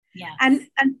better. Yes.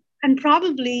 And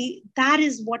probably that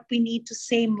is what we need to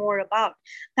say more about.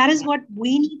 That is what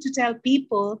we need to tell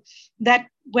people, that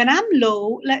when I'm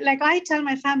low, like I tell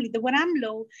my family that when I'm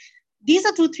low, these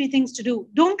are 2-3 things to do.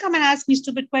 Don't come and ask me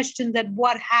stupid questions that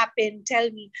what happened, tell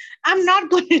me. I'm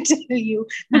not going to tell you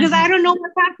because I don't know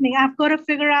what's happening. I've got to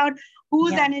figure out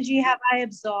whose energy have I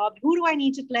absorbed? Who do I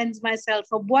need to cleanse myself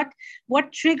of?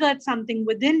 What triggered something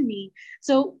within me?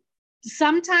 So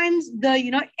sometimes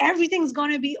everything's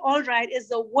going to be all right is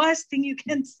the worst thing you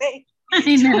can say.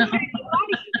 I know.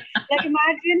 Like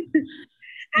imagine.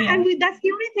 Yeah. And that's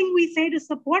the only thing we say to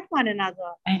support one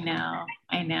another. I know.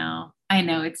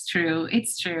 It's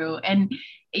true. And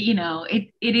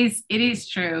it is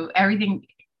true.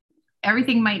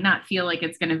 Everything might not feel like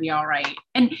it's going to be all right.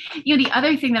 And, the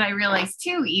other thing that I realized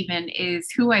too, even, is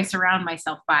who I surround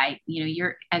myself by.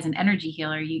 You're, as an energy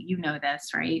healer, you know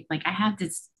this, right? Like I have to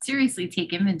seriously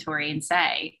take inventory and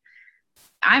say,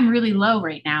 I'm really low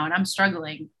right now and I'm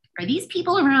struggling. Are these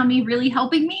people around me really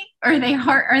helping me? Or are they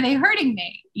hurting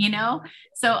me?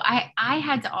 So I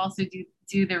had to also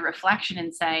do the reflection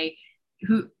and say,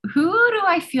 who do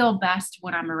I feel best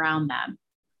when I'm around them?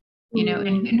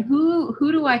 And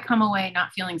who do I come away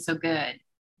not feeling so good?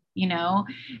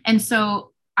 And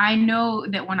so I know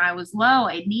that when I was low,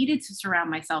 I needed to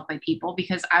surround myself by people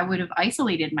because I would have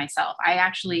isolated myself. I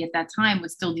actually at that time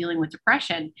was still dealing with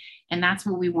depression. And that's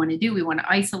what we want to do. We want to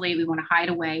isolate. We want to hide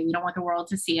away. We don't want the world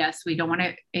to see us. We don't want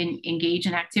to engage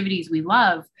in activities we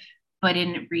love. But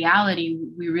in reality,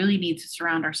 we really need to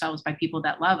surround ourselves by people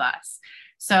that love us.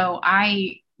 So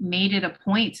I made it a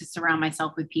point to surround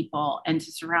myself with people and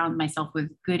to surround myself with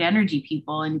good energy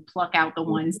people and pluck out the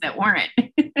ones that weren't.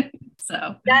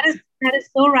 So that is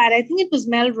so right. I think it was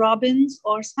Mel Robbins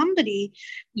or somebody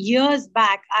years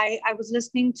back. I was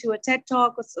listening to a TED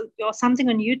talk or something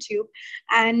on YouTube,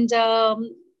 and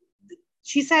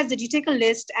she says that you take a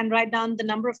list and write down the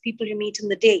number of people you meet in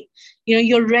the day.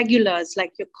 Your regulars,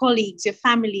 like your colleagues, your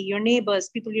family, your neighbors,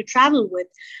 people you travel with,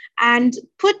 and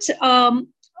put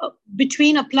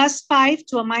between a +5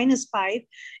 to a -5,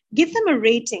 give them a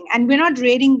rating. And we're not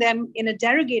rating them in a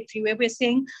derogatory way. We're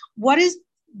saying, what is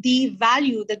the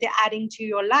value that they're adding to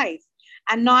your life?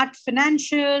 And not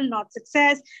financial, not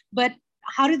success, but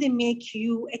how do they make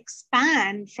you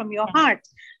expand from your heart?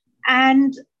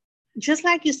 And just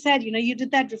like you said, you did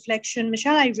that reflection,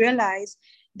 Michelle, I realized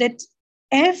that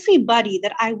everybody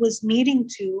that I was meeting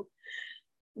to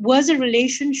was a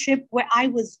relationship where I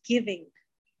was giving.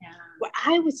 Where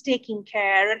I was taking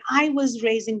care and I was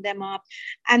raising them up.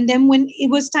 And then when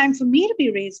it was time for me to be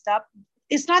raised up,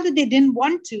 it's not that they didn't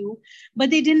want to,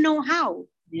 but they didn't know how.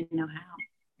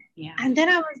 Yeah. And then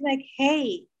I was like,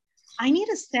 hey, I need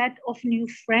a set of new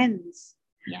friends.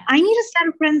 Yeah. I need a set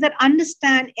of friends that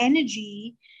understand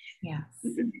energy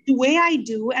the way I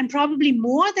do, and probably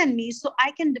more than me, so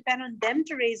I can depend on them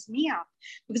to raise me up.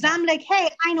 Because I'm like, hey,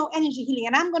 I know energy healing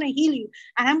and I'm going to heal you.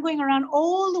 And I'm going around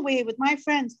all the way with my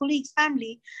friends, colleagues,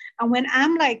 family. And when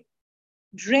I'm like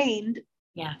drained,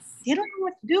 they don't know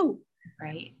what to do.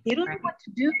 Right. They don't know what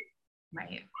to do.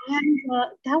 Right. And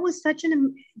that was such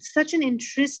an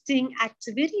interesting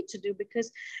activity to do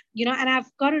because, and I've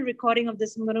got a recording of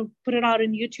this. I'm going to put it out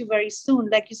on YouTube very soon.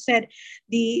 Like you said,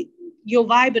 your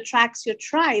vibe attracts your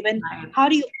tribe. And how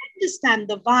do you understand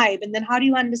the vibe? And then how do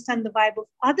you understand the vibe of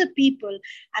other people?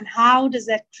 And how does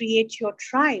that create your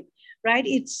tribe? Right?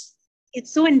 It's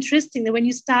so interesting that when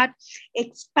you start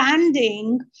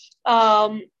expanding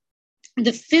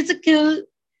the physical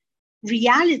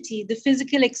reality, the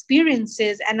physical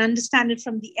experiences, and understand it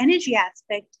from the energy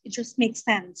aspect, it just makes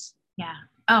sense. Yeah.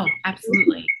 Oh,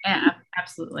 absolutely. Yeah,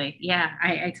 Absolutely. Yeah,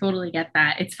 I totally get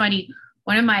that. It's funny.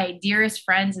 One of my dearest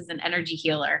friends is an energy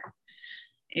healer.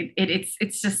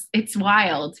 It's just it's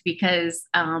wild because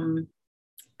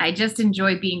I just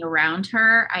enjoy being around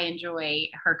her. I enjoy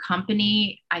her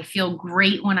company. I feel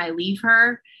great when I leave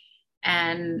her,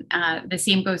 and the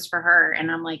same goes for her.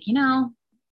 And I'm like,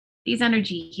 these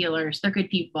energy healers, they're good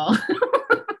people.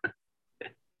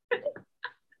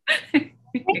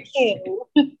 Thank you.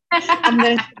 I'm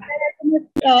going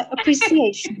to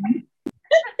appreciation.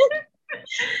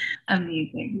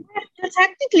 Amazing.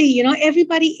 Technically,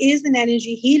 everybody is an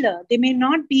energy healer. They may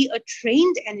not be a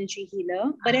trained energy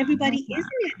healer, but everybody is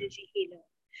an energy healer.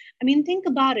 I mean, think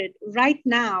about it. Right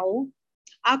now,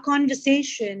 our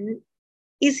conversation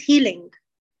is healing.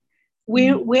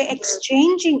 We're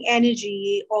exchanging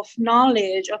energy of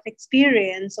knowledge, of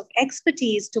experience, of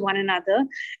expertise to one another,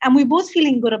 and we're both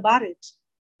feeling good about it.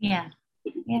 Yeah.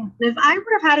 Yeah. If I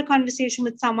would have had a conversation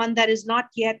with someone that is not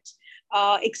yet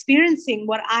experiencing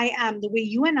what I am, the way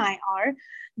you and I are,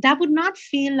 that would not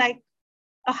feel like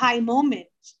a high moment.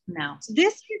 No. So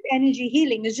this is energy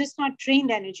healing. It's just not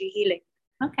trained energy healing.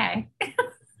 Okay.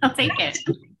 I'll take it.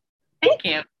 Thank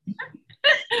you.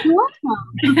 You're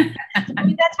welcome. I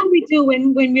mean, that's what we do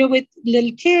when we're with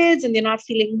little kids and they're not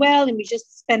feeling well, and we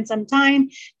just spend some time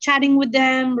chatting with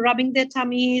them, rubbing their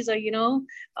tummies, or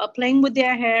playing with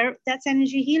their hair. That's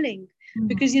energy healing,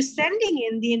 because you're sending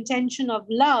in the intention of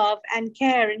love and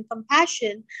care and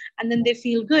compassion, and then they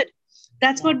feel good.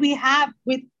 That's what we have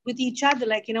with each other.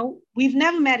 Like, we've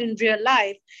never met in real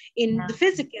life in the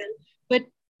physical, but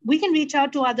we can reach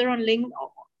out to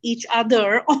each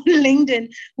other on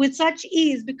LinkedIn with such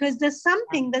ease, because there's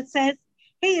something that says,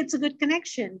 hey, it's a good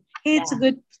connection. Hey, it's a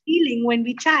good feeling when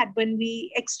we chat, when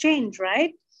we exchange,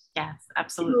 right? Yes,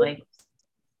 absolutely.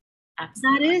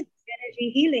 That is energy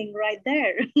healing right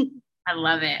there. I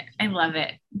love it. I love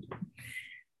it.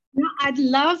 I'd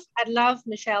love,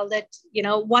 Michelle, that,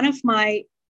 one of my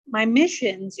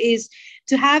missions is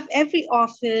to have every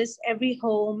office, every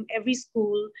home, every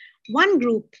school, one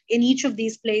group in each of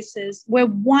these places where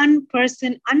one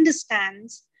person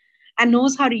understands and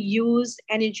knows how to use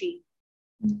energy.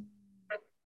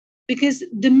 Because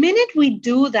the minute we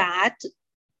do that,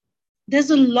 there's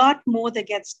a lot more that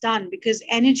gets done, because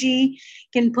energy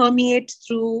can permeate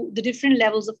through the different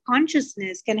levels of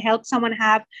consciousness, can help someone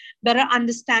have better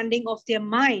understanding of their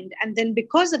mind. And then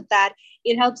because of that,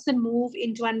 it helps them move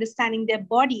into understanding their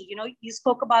body. You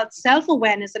spoke about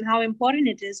self-awareness and how important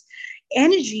it is.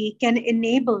 Energy can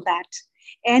enable that.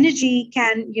 Energy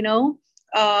can,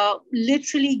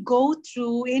 literally go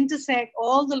through, intersect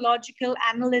all the logical,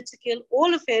 analytical,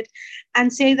 all of it,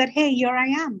 and say that, hey, here I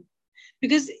am.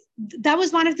 Because that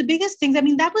was one of the biggest things. I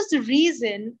mean, that was the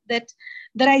reason that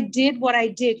I did what I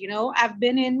did. I've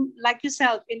been in, like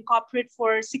yourself, in corporate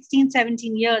for 16,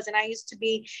 17 years. And I used to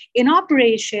be in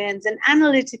operations and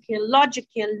analytical,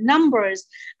 logical, numbers.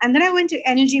 And then I went to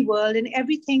energy world, and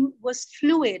everything was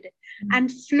fluid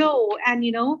and flow and,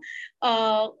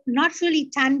 not really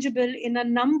tangible in a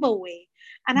number way.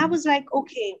 And I was like,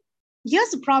 okay,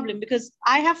 here's the problem, because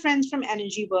I have friends from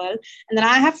energy world, and then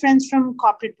I have friends from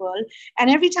corporate world. And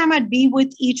every time I'd be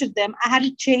with each of them, I had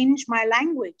to change my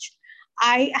language.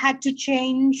 I had to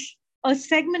change a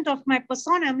segment of my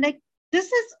persona. I'm like, this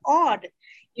is odd,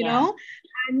 you know?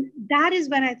 And that is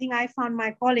when I think I found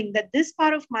my calling, that this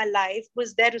part of my life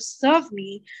was there to serve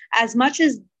me as much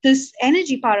as this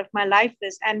energy part of my life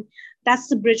is. And that's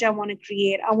the bridge I want to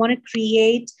create. I want to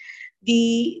create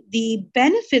the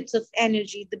benefits of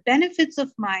energy, the benefits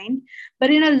of mind,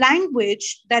 but in a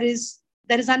language that is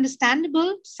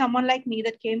understandable to someone like me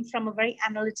that came from a very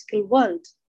analytical world.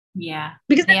 Yeah.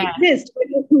 Because it exists,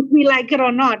 whether we like it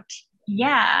or not.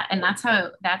 Yeah. And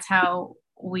that's how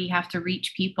we have to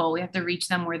reach people. We have to reach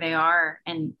them where they are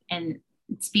and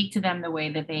speak to them the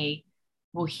way that they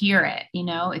will hear it.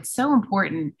 It's so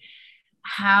important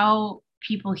how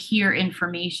people hear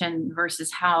information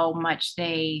versus how much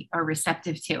they are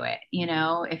receptive to it.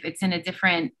 If it's in a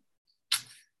different,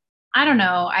 I don't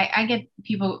know, I get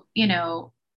people,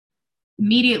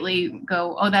 immediately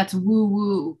go, oh, that's woo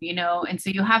woo, and so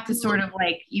you have to sort of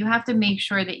you have to make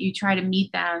sure that you try to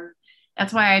meet them.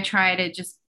 That's why I try to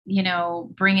just,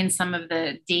 bring in some of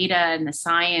the data and the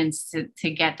science to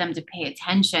get them to pay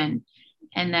attention,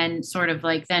 and then sort of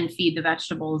then feed the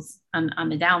vegetables on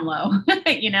the down low,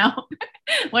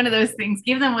 one of those things,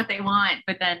 give them what they want,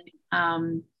 but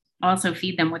then also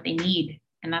feed them what they need.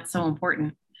 And that's so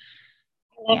important.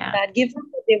 I love that. Give them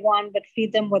what they want, but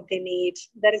feed them what they need.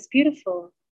 That is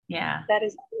beautiful. Yeah. That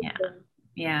is beautiful.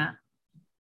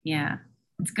 Yeah.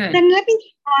 It's good. Then let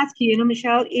me ask you,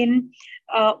 Michelle, in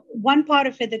one part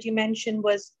of it that you mentioned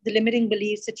was the limiting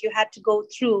beliefs that you had to go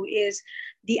through is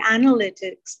the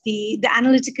analytics, the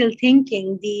analytical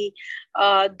thinking, the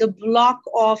block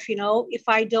of, if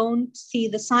I don't see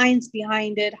the science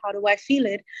behind it, how do I feel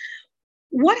it?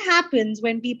 What happens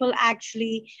when people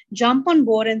actually jump on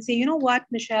board and say, you know what,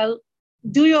 Michelle,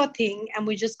 do your thing and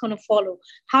we're just going to follow?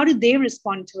 How do they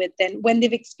respond to it then when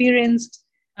they've experienced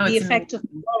the It's effect of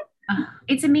amazing.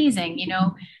 It's amazing.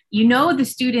 The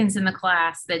students in the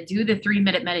class that do the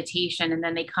 3-minute meditation and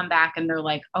then they come back and they're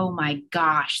like, oh my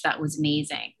gosh, that was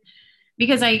amazing.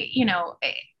 Because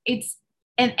it's,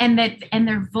 and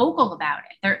they're vocal about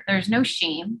it. There's no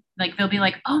shame. Like they'll be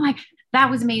like, oh my, that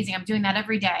was amazing. I'm doing that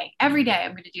every day. Every day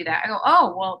I'm going to do that. I go,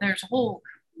 oh, well, there's a whole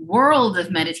world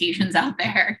of meditations out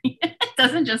there. It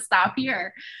doesn't just stop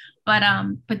here. But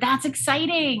that's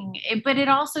exciting. But it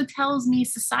also tells me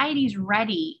society's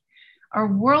ready. Our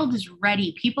world is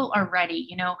ready. People are ready.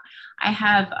 I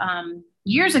have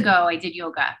years ago, I did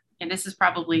yoga, and this is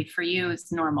probably for you,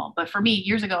 it's normal. But for me,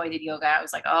 years ago, I did yoga. I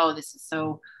was like, oh, this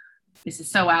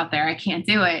is so out there. I can't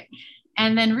do it.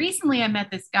 And then recently I met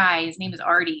this guy, his name is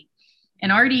Artie.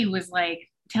 And Artie was like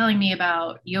telling me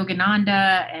about Yogananda,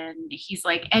 and he's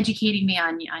like educating me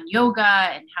on yoga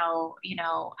and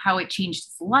how it changed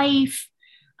his life.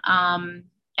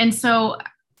 And so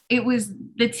it was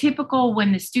the typical,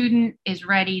 when the student is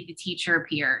ready, the teacher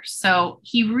appears. So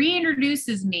he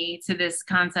reintroduces me to this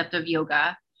concept of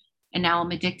yoga. And now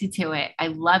I'm addicted to it. I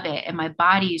love it. And my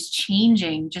body is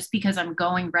changing just because I'm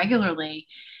going regularly.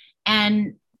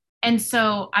 And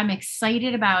so I'm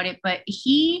excited about it. But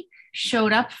he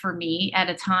showed up for me at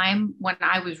a time when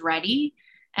I was ready.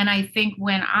 And I think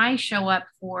when I show up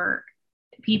for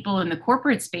people in the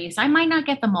corporate space, I might not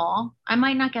get them all. I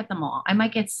might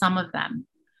get some of them.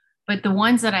 But the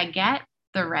ones that I get,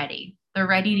 they're ready. They're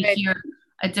ready to hear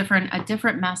a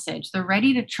different message. They're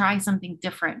ready to try something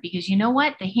different, because you know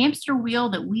what? The hamster wheel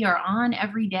that we are on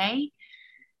every day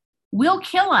will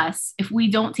kill us if we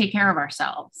don't take care of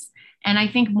ourselves. And I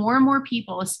think more and more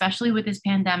people, especially with this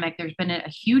pandemic, there's been a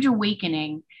huge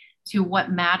awakening to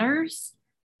what matters,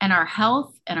 and our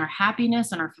health and our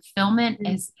happiness and our fulfillment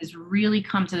has really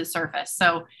come to the surface.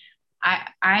 So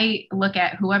I look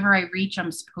at whoever I reach,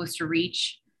 I'm supposed to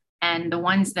reach. And the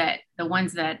ones that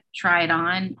try it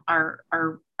on are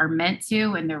meant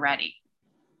to, and they're ready.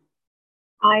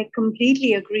 I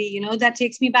completely agree. That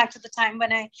takes me back to the time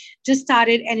when I just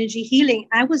started energy healing.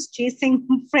 I was chasing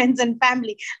friends and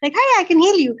family. Like, hey, I can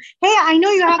heal you. Hey, I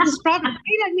know you have this problem.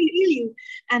 Hey, let me heal you.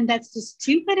 And that's the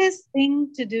stupidest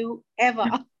thing to do ever.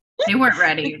 They weren't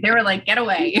ready. They were like, get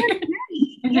away.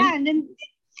 Yeah. And then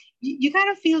you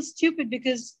kind of feel stupid,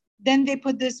 because then they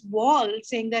put this wall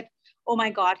saying that, oh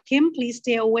my God, Kim, please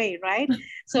stay away, right?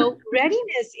 So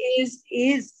readiness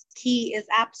is key, is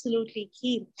absolutely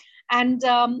key. And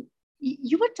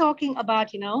you were talking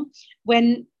about,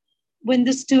 when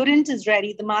the student is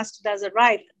ready, the master does it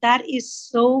right. That is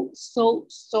so, so,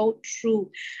 so true.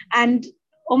 And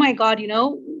oh my God,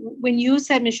 when you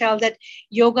said, Michelle, that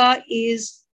yoga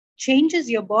changes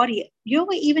your body,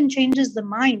 yoga even changes the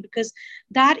mind, because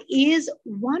that is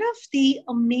one of the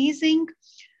amazing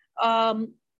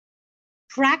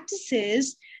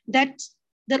practices that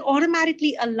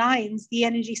automatically aligns the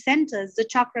energy centers, the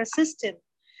chakra system.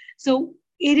 So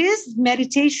it is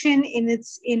meditation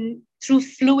through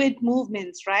fluid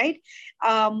movements, right?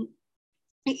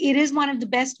 It is one of the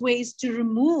best ways to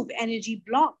remove energy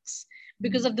blocks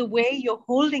because of the way you're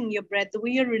holding your breath, the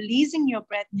way you're releasing your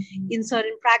breath in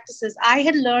certain practices. I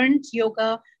had learned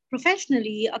yoga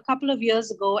professionally a couple of years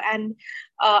ago, and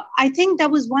I think that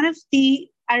was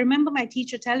I remember my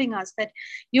teacher telling us that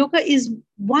yoga is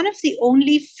one of the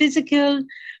only physical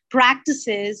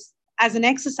practices, as an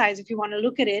exercise, if you want to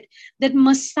look at it, that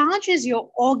massages your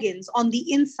organs on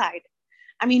the inside.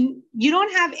 I mean, you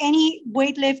don't have any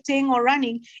weightlifting or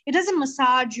running. It doesn't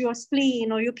massage your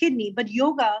spleen or your kidney, but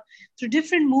yoga, through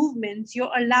different movements,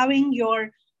 you're allowing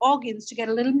your organs to get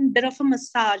a little bit of a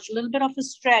massage, a little bit of a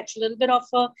stretch, a little bit of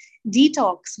a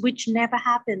detox, which never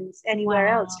happens anywhere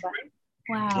else, right?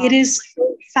 Wow. It is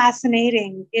so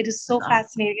fascinating. It is so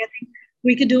fascinating. I think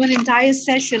we could do an entire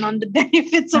session on the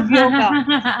benefits of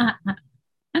yoga.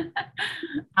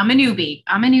 I'm a newbie,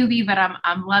 but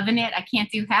I'm loving it. I can't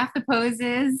do half the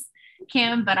poses,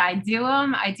 Kim, but I do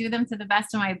them. I do them to the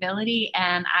best of my ability,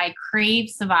 and I crave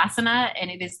Savasana,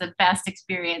 and it is the best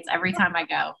experience every time I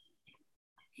go.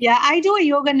 Yeah, I do a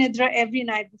yoga nidra every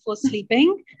night before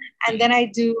sleeping. And then I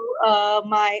do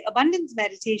my abundance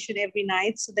meditation every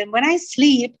night. So then when I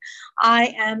sleep,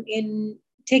 I am in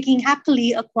taking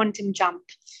happily a quantum jump.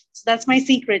 So that's my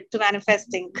secret to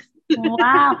manifesting.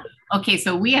 Wow. Okay,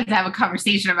 so we have to have a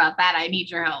conversation about that. I need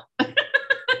your help.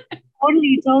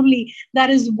 Totally, totally. That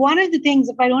is one of the things.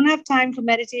 If I don't have time for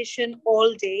meditation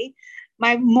all day,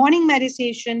 my morning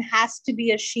meditation has to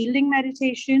be a shielding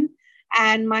meditation,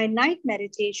 and my night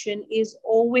meditation is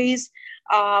always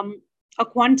a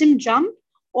quantum jump,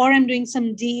 or I'm doing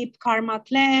some deep karma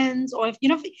cleanse, or if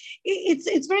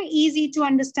it's very easy to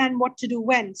understand what to do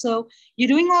when. So you're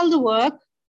doing all the work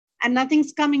and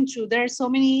nothing's coming through. There are so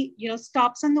many,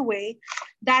 stops on the way.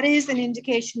 That is an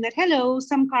indication that, hello,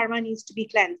 some karma needs to be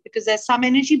cleansed because there's some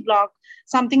energy block,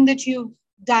 something that you've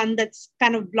done that's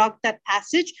kind of blocked that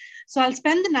passage. So I'll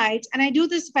spend the night, and I do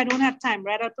this if I don't have time,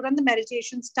 right? I'll put on the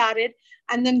meditation, start it,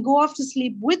 and then go off to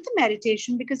sleep with the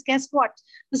meditation, because guess what?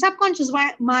 The subconscious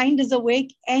mind is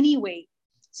awake anyway.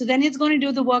 So then it's going to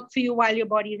do the work for you while your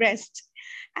body rests.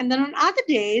 And then on other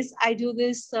days, I do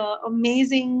this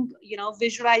amazing,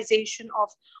 visualization of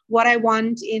what I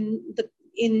want in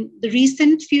the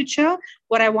recent future,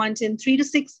 what I want in 3 to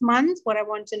 6 months, what I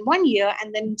want in 1 year,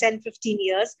 and then 10, 15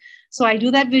 years. So I do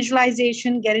that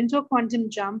visualization, get into a quantum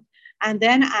jump, and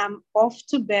then I'm off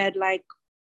to bed like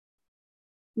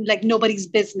nobody's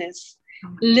business,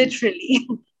 literally.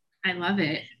 I love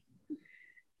it.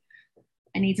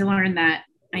 I need to learn that.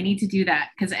 I need to do that,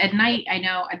 because at night, I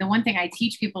know the one thing I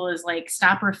teach people is like,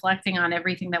 stop reflecting on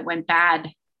everything that went bad.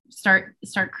 Start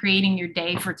creating your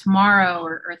day for tomorrow,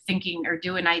 or thinking, or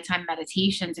do a nighttime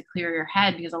meditation to clear your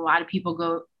head, because a lot of people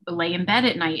go lay in bed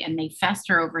at night and they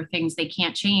fester over things they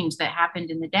can't change that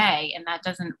happened in the day, and that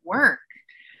doesn't work.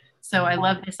 So I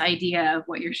love this idea of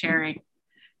what you're sharing.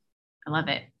 I love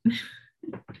it.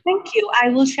 Thank you. I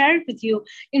will share it with you.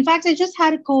 In fact, I just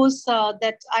had a course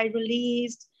that I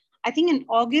released, I think in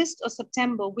August or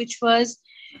September, which was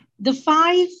the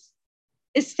 5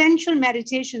 essential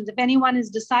meditations. If anyone is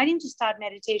deciding to start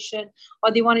meditation,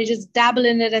 or they want to just dabble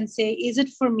in it and say, is it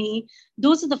for me?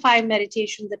 Those are the 5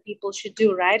 meditations that people should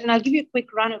do, right? And I'll give you a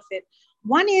quick run of it.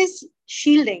 One is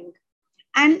shielding.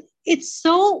 And it's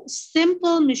so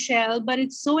simple, Michelle, but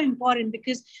it's so important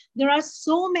because there are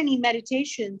so many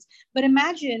meditations. But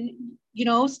imagine,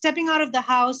 stepping out of the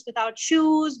house without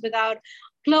shoes, without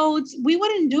clothes. We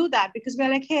wouldn't do that because we're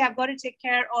like, hey, I've got to take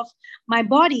care of my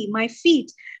body, my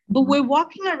feet. But we're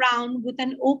walking around with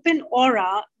an open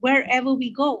aura wherever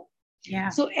we go. Yeah.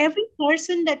 So every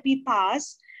person that we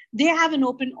pass, they have an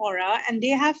open aura, and they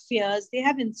have fears, they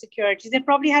have insecurities. They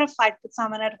probably had a fight with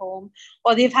someone at home,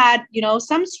 or they've had,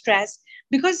 some stress.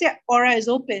 Because their aura is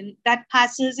open, that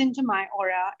passes into my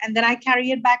aura, and then I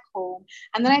carry it back home,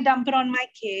 and then I dump it on my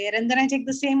kid, and then I take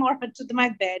the same aura to my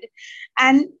bed.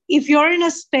 And if you're in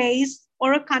a space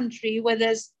or a country where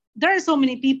there are so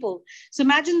many people, so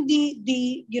imagine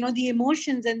the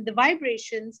emotions and the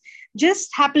vibrations just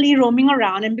happily roaming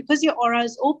around, and because your aura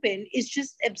is open, it's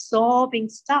just absorbing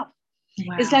stuff.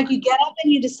 Wow. It's like you get up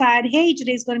and you decide, hey,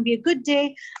 today's going to be a good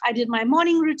day. I did my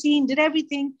morning routine, did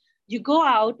everything. You go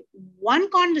out, one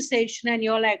conversation, and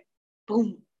you're like,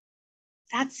 boom,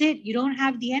 that's it. You don't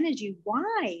have the energy.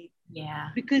 Why? Yeah.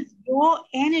 Because your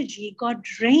energy got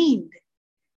drained.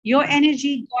 Your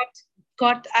energy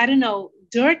got, I don't know,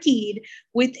 dirtied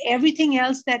with everything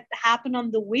else that happened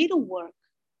on the way to work.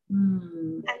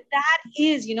 And that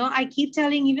is, I keep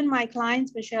telling even my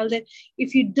clients, Michelle, that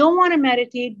if you don't want to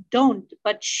meditate, don't,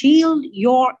 but shield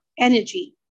your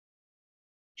energy.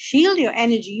 Shield your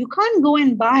energy. You can't go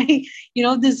and buy,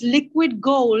 this liquid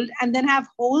gold and then have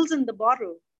holes in the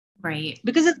bottle. Right.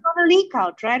 Because it's going to leak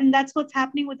out, right? And that's what's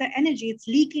happening with the energy. It's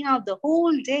leaking out the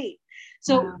whole day.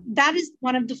 So that is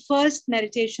one of the first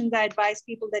meditations I advise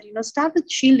people that, start with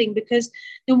shielding, because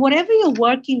then whatever you're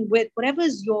working with, whatever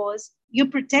is yours, you're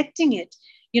protecting it.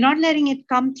 You're not letting it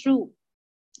come through.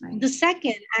 Right. The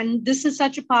second, and this is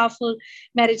such a powerful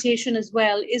meditation as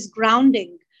well, is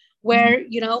grounding, where,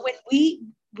 when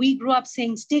we grew up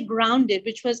saying, stay grounded,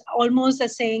 which was almost a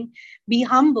saying, be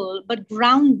humble. But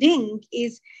grounding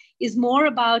is more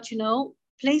about,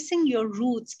 placing your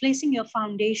roots, placing your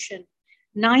foundation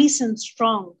nice and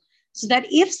strong, so that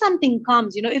if something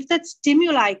comes, if that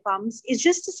stimuli comes, it's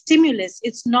just a stimulus.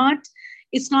 It's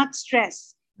not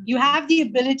stress. You have the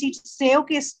ability to say,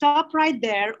 okay, stop right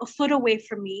there, a foot away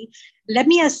from me. Let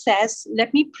me assess,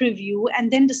 let me preview, and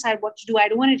then decide what to do. I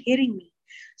don't want it hitting me.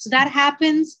 So that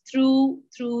happens through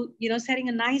setting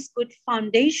a nice, good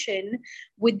foundation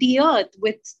with the earth,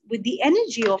 with the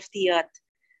energy of the earth.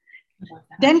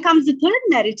 Then comes the third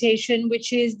meditation,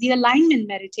 which is the alignment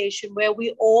meditation, where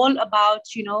we all about,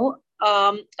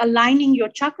 aligning your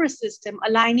chakra system,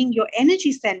 aligning your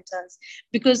energy centers,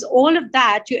 because all of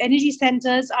that, your energy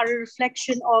centers are a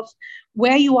reflection of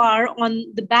where you are on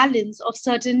the balance of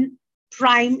certain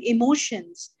prime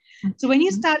emotions. So when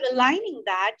you start aligning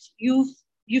that,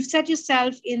 you've set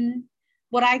yourself in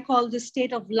what I call the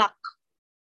state of luck.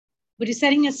 But you're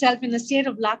setting yourself in a state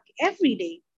of luck every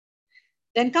day.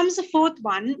 Then comes the fourth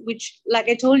one, which, like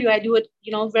I told you, I do it,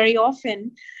 very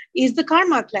often, is the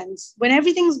karma cleanse. When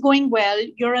everything's going well,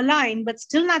 you're aligned, but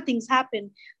still nothing's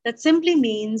happened. That simply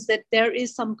means that there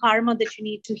is some karma that you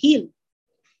need to heal.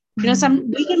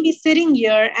 We can be sitting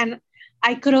here and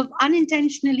I could have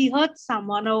unintentionally hurt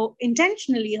someone or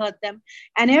intentionally hurt them.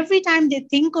 And every time they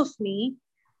think of me,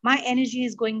 my energy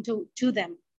is going to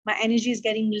them. My energy is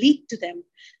getting leaked to them.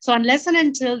 So unless and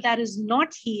until that is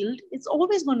not healed, it's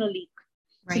always going to leak.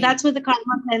 Right. So that's where the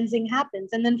karma cleansing happens.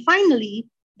 And then finally,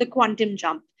 the quantum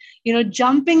jump,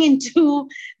 jumping into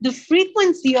the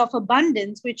frequency of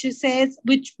abundance, which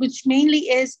mainly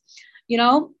is,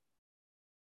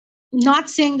 not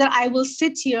saying that I will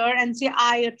sit here and say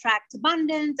I attract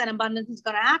abundance and abundance is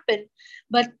going to happen,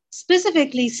 but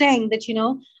specifically saying that,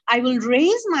 I will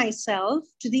raise myself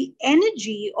to the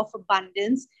energy of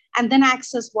abundance and then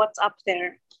access what's up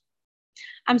there.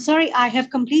 I'm sorry, I have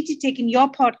completely taken your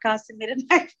podcast and made it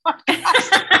my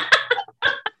podcast.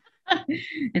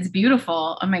 It's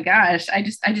beautiful. Oh my gosh. I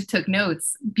just took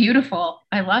notes. Beautiful.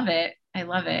 I love it. I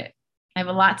have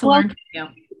a lot to learn from you.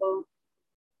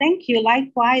 Thank you.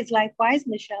 Likewise,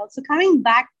 Michelle. So coming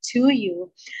back to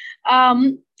you,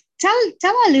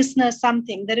 tell our listeners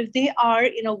something, that if they are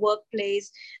in a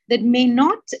workplace that may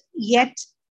not yet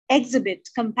exhibit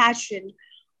compassion,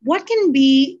 what can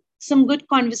be some good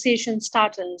conversation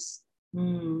starters?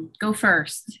 Go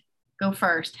first.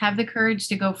 Have the courage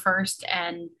to go first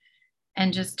and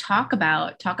just talk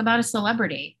about a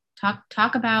celebrity.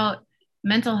 Talk about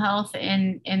mental health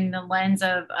in the lens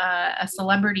of a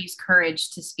celebrity's courage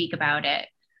to speak about it.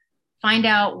 Find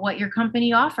out what your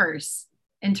company offers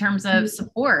in terms of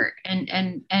support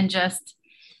and just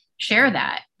share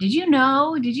that. Did you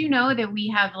know that we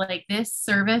have like this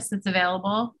service that's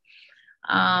available?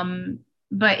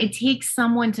 But it takes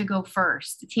someone to go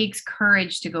first. It takes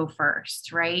courage to go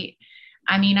first, right?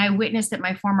 I mean, I witnessed at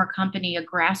my former company a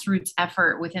grassroots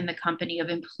effort within the company of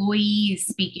employees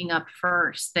speaking up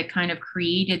first that kind of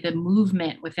created the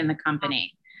movement within the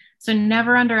company. So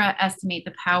never underestimate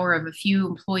the power of a few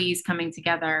employees coming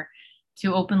together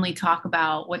to openly talk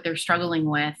about what they're struggling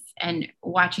with and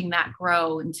watching that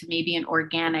grow into maybe an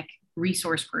organic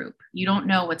resource group. You don't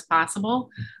know what's possible,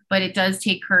 but it does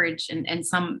take courage and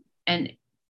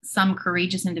some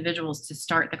courageous individuals to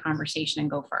start the conversation and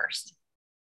go first.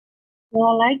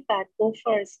 Well, I like that. Go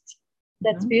first.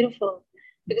 That's beautiful.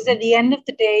 Because at the end of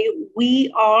the day,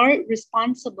 we are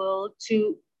responsible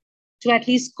to at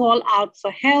least call out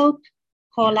for help,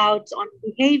 call out on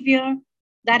behavior.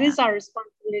 That is our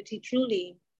responsibility,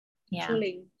 truly. Yeah.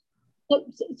 Truly.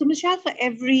 So, Michelle, for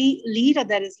every leader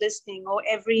that is listening or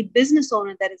every business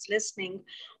owner that is listening,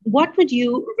 what would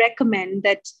you recommend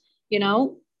that,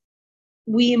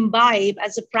 we imbibe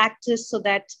as a practice so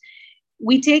that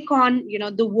we take on,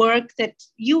 the work that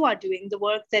you are doing, the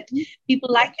work that people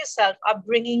like yourself are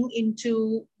bringing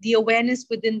into the awareness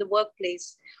within the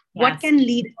workplace? Yes. What can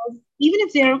leaders, even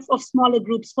if they're of smaller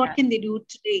groups, what can they do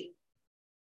today?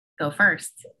 Go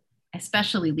first,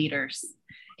 especially leaders.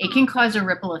 It can cause a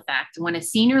ripple effect when a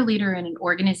senior leader in an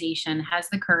organization has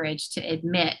the courage to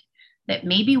admit that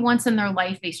maybe once in their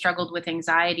life they struggled with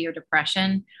anxiety or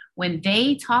depression. When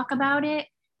they talk about it,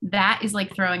 that is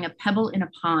like throwing a pebble in a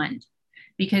pond,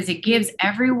 because it gives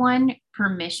everyone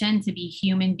permission to be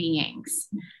human beings.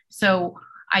 So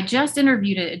I just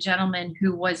interviewed a gentleman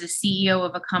who was a CEO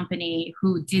of a company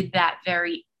who did that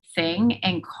very thing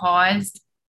and caused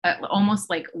almost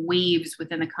like waves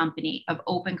within the company of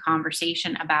open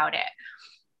conversation about it.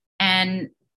 And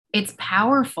it's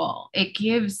powerful. It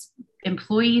gives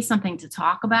employees something to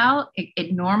talk about.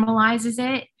 It normalizes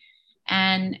it.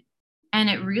 And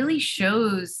it really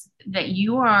shows that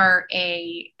you are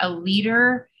a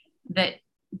leader that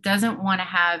doesn't want to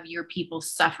have your people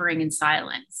suffering in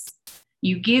silence.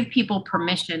 You give people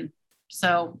permission.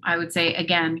 So I would say,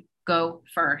 again, go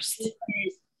first.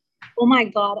 Oh my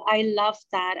God, I love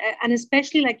that. And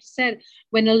especially like you said,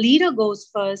 when a leader goes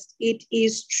first, it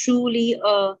is truly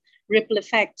a ripple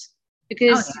effect,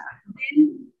 because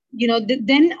then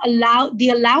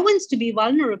the allowance to be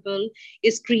vulnerable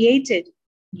is created.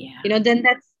 Yeah. Then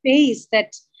that space,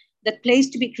 that place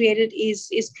to be created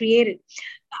is created.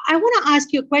 I want to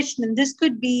ask you a question, and this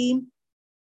could be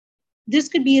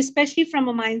especially from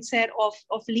a mindset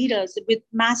of leaders with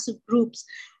massive groups.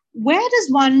 where does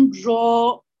one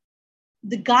draw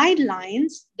the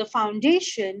guidelines, the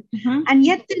foundation, and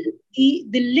yet the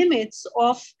limits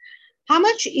of how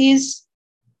much is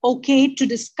okay to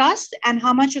discuss and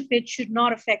how much of it should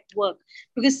not affect work?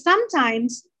 Because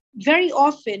sometimes, very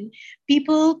often,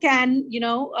 people can,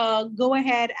 go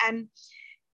ahead and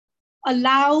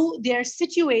allow their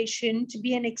situation to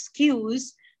be an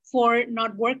excuse for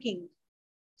not working.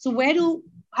 So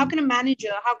how can a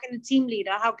manager, how can a team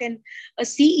leader, how can a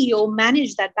CEO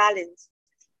manage that balance?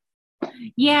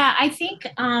 Yeah, I think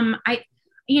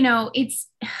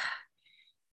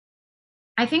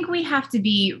I think we have to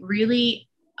be really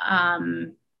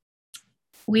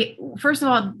first of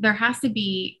all, there has to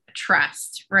be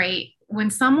trust, right? When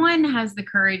someone has the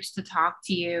courage to talk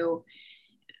to you,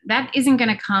 that isn't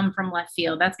going to come from left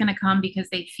field. That's going to come because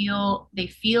they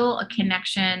feel a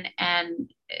connection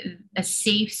and a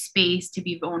safe space to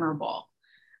be vulnerable.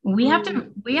 We have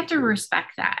to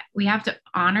respect that. We have to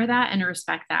honor that and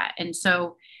respect that. And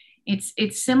so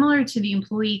it's similar to the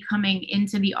employee coming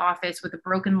into the office with a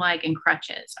broken leg and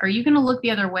crutches. Are you going to look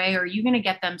the other way? Or are you going to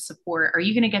get them support? Are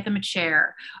you going to get them a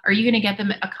chair? Are you going to get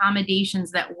them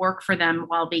accommodations that work for them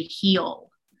while they heal?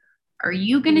 Are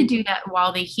you going to do that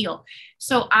while they heal?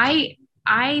 So I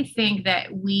think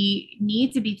that we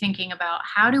need to be thinking about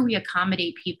how do we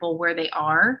accommodate people where they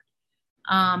are,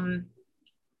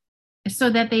 so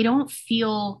that they don't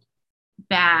feel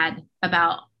bad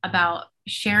about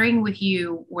sharing with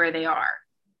you where they are.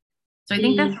 So I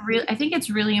think I think it's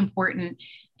really important.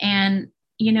 And,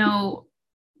 it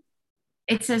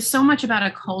says so much about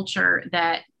a culture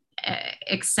that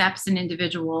accepts an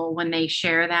individual when they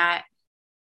share that.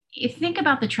 You think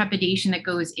about the trepidation that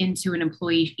goes into an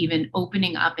employee even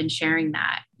opening up and sharing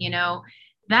that,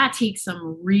 that takes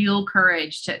some real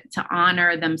courage to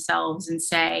honor themselves and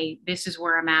say, this is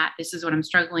where I'm at, this is what I'm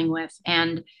struggling with,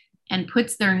 and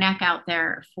puts their neck out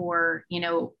there for,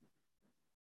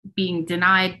 being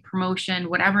denied promotion,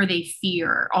 whatever they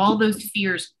fear. All those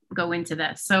fears go into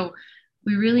this. So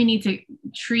we really need to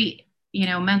treat,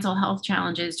 mental health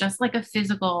challenges just like a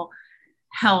physical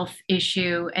health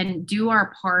issue and do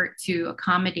our part to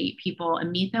accommodate people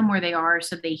and meet them where they are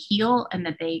so they heal and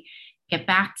that they get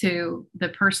back to the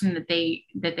person that they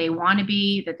want to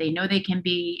be, that they know they can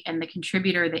be, and the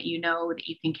contributor that that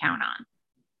you can count on.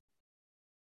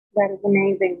 That is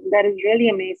amazing. That is really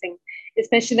amazing.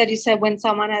 Especially that you said when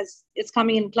someone is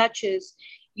coming in clutches,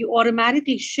 you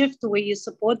automatically shift the way you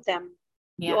support them.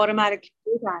 Yeah. You automatically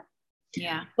do that.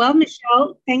 Yeah. Well,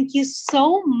 Michelle, thank you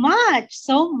so much.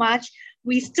 So much.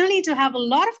 We still need to have a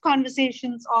lot of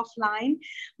conversations offline,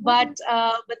 but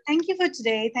thank you for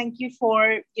today. Thank you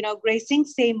for, gracing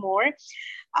Saymore.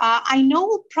 I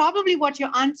know probably what your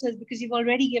answer is because you've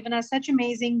already given us such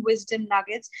amazing wisdom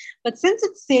nuggets. But since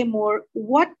it's Saymore,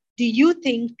 what do you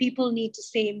think people need to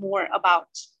say more about?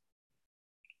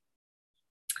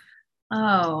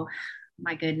 Oh,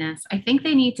 my goodness. I think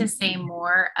they need to say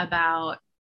more about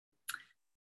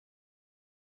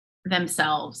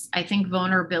themselves. I think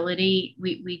vulnerability,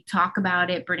 we talk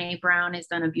about it. Brene Brown has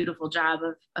done a beautiful job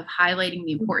of highlighting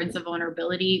the importance of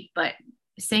vulnerability, but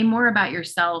say more about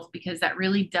yourself because that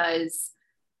really does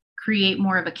create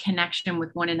more of a connection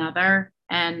with one another.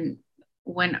 And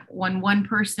when one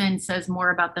person says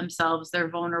more about themselves, they're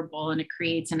vulnerable, and it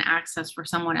creates an access for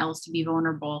someone else to be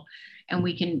vulnerable. And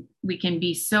we can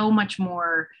be so much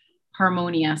more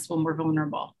harmonious when we're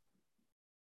vulnerable.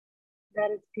 That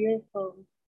is beautiful.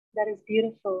 That is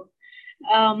beautiful.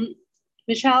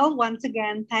 Michelle, once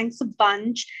again, thanks a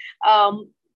bunch.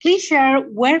 Please share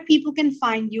where people can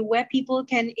find you, where people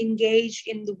can engage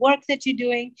in the work that you're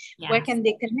doing. Yes. Where can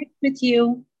they connect with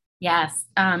you? Yes,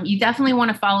 you definitely want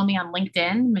to follow me on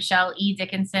LinkedIn, Michelle E.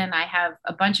 Dickinson. I have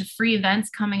a bunch of free events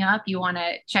coming up. You want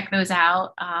to check those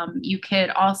out. You could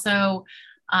also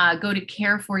go to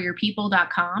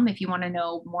careforyourpeople.com if you want to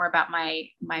know more about my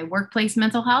workplace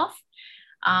mental health.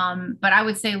 But I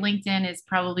would say LinkedIn is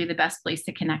probably the best place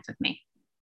to connect with me.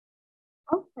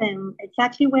 Awesome.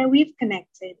 Exactly where we've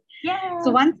connected. Yeah.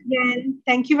 So once again,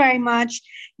 thank you very much.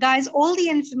 Guys, all the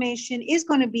information is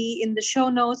going to be in the show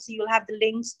notes. You'll have the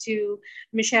links to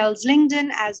Michelle's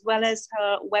LinkedIn as well as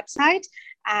her website.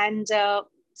 And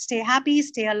stay happy,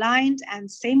 stay aligned,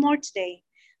 and stay more today.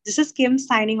 This is Kim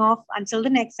signing off until the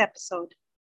next episode.